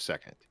 Yeah, I think it was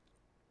second.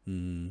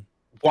 Mm.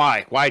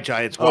 Why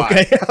Giants? Why?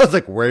 Okay, I was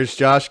like, where's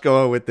Josh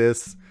going with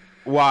this?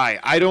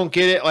 Why? I don't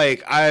get it.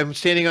 Like, I'm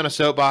standing on a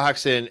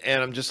soapbox and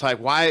I'm just like,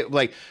 why?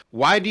 Like,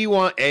 why do you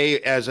want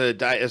as a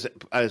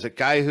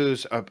guy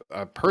who's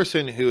a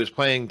person who is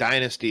playing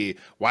Dynasty?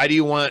 Why do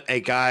you want a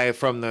guy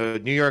from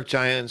the New York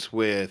Giants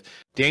with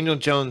Daniel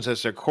Jones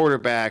as their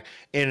quarterback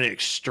in an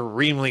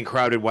extremely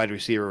crowded wide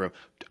receiver room?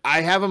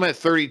 I have him at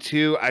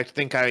 32. I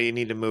think I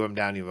need to move him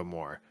down even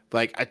more.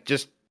 Like, I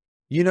just.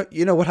 You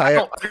know what I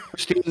don't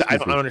understand. I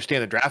don't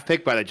understand the draft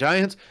pick by the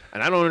Giants,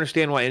 and I don't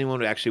understand why anyone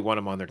would actually want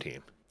him on their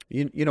team.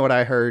 You know what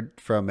I heard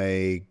from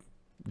doesn't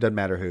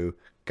matter who,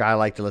 guy I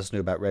like to listen to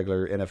about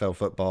regular NFL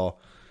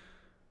football,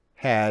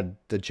 had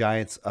the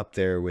Giants up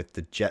there with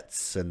the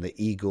Jets and the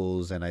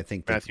Eagles, and I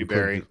think Matthew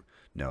Berry.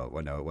 No,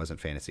 it wasn't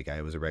fantasy guy.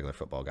 It was a regular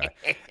football guy,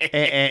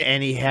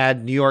 and he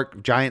had New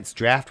York Giants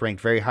draft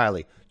ranked very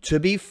highly. To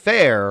be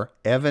fair,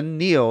 Evan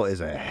Neal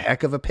is a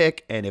heck of a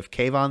pick, and if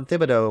Kayvon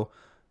Thibodeau,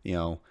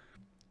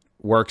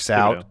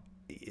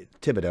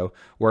 Thibodeau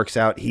works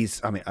out, he's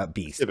a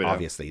beast. Thibodeau.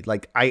 Obviously,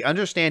 like, I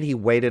understand he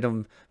weighted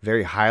him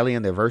very highly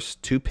in the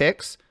first 2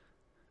 picks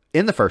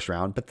in the first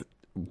round, but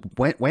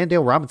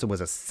Wan'Dale Robinson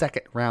was a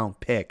second round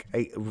pick,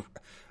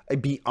 a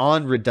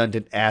beyond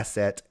redundant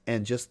asset,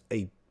 and just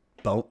a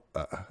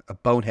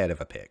bonehead of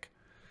a pick.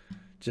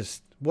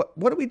 Just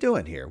what are we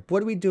doing here?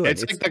 What are we doing?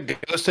 It's like the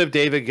ghost of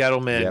David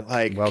Gettleman,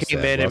 came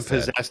in and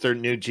possessed their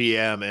new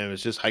GM, and it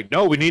was just like,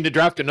 no, we need to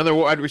draft another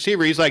wide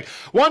receiver. He's like,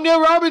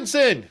 Wan'Dale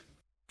Robinson.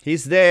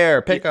 He's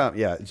there. Pick up.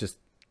 Yeah,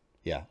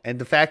 yeah. And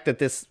the fact that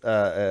this,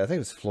 I think it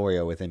was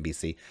Florio with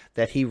NBC,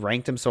 that he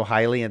ranked him so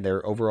highly in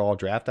their overall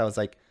draft, I was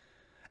like,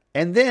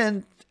 and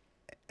then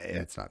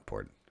it's not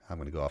important. I'm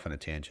going to go off on a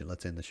tangent.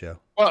 Let's end the show.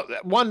 Well,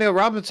 Wan'Dale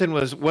Robinson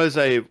was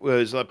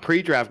a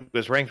pre-draft,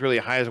 was ranked really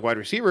high as a wide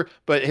receiver,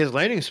 but his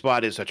landing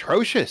spot is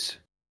atrocious.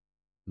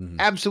 Mm-hmm.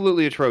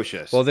 Absolutely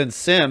atrocious. Well, then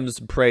Sims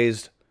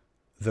praised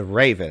the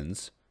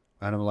Ravens,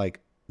 and I'm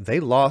like,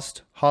 they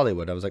lost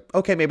Hollywood. I was like,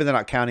 okay, maybe they're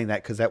not counting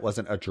that because that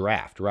wasn't a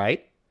draft,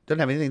 right? Doesn't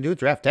have anything to do with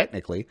draft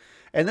technically.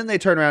 And then they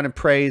turn around and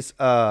praise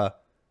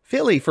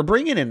Philly for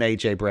bringing in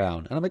A.J.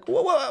 Brown. And I'm like,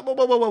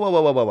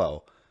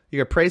 whoa.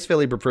 You're going to praise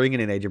Philly for bringing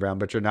in A.J. Brown,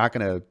 but you're not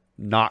going to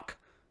knock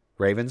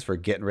Ravens for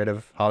getting rid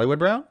of Hollywood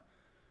Brown?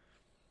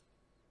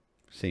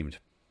 Seemed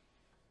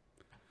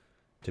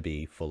to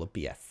be full of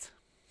BS.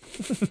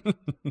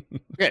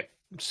 Okay,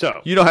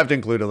 so. You don't have to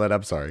include all that.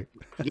 I'm sorry.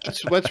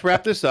 Let's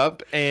wrap this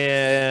up.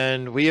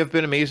 And we have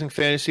been Amazing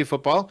Fantasy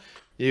Football.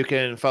 You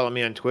can follow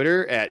me on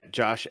Twitter at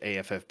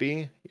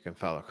JoshAFFB. You can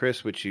follow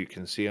Chris, which you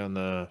can see on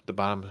the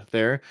bottom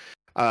there,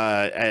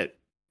 at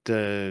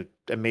the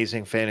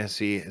Amazing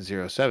Fantasy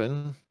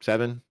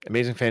 077,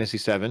 Amazing Fantasy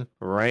 7,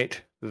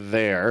 right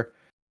there.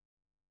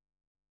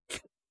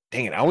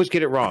 Dang it, I always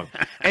get it wrong.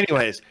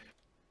 Anyways,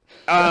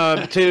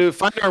 to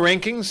find our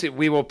rankings,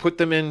 we will put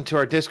them into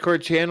our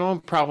Discord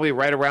channel probably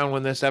right around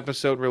when this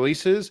episode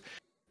releases.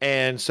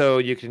 And so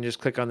you can just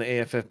click on the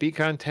AFFB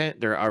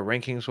content. Our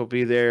rankings will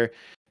be there.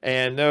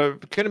 And they're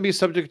going to be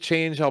subject to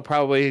change. I'll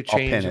probably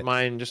change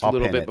mine just a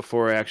little bit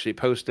before I actually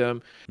post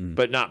them,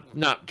 but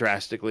not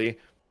drastically.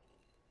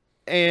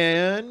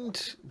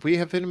 And we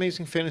have been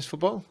Amazing Fantasy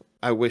Football.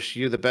 I wish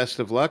you the best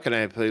of luck, and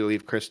I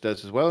believe Chris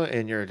does as well,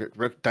 in your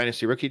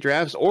Dynasty rookie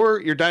drafts or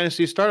your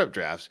Dynasty startup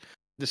drafts.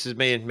 This is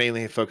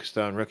mainly focused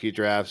on rookie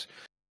drafts.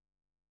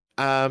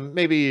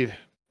 Maybe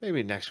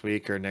next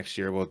week or next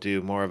year we'll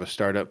do more of a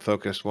startup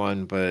focused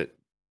one, but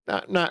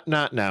not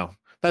now.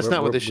 That's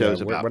not what this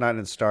show's about. We're not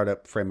in a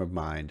startup frame of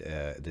mind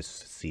this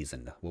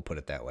season. We'll put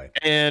it that way.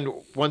 And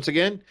once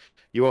again,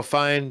 you will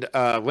find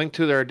a link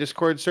to our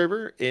Discord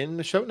server in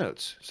the show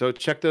notes. So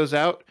check those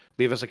out.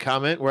 Leave us a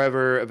comment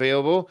wherever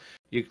available.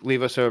 You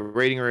leave us a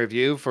rating or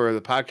review for the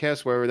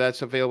podcast, wherever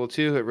that's available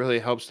too. It really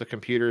helps the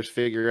computers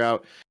figure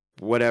out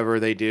whatever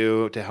they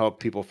do to help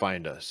people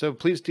find us. So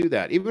please do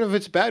that. Even if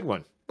it's a bad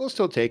one, we'll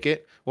still take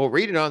it. We'll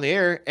read it on the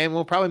air, and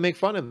we'll probably make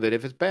fun of it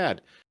if it's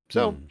bad.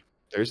 So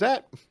there's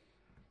that.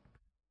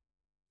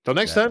 Till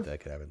next time, that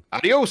could happen.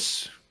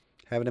 Adios.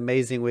 Have an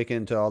amazing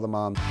weekend to all the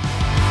moms.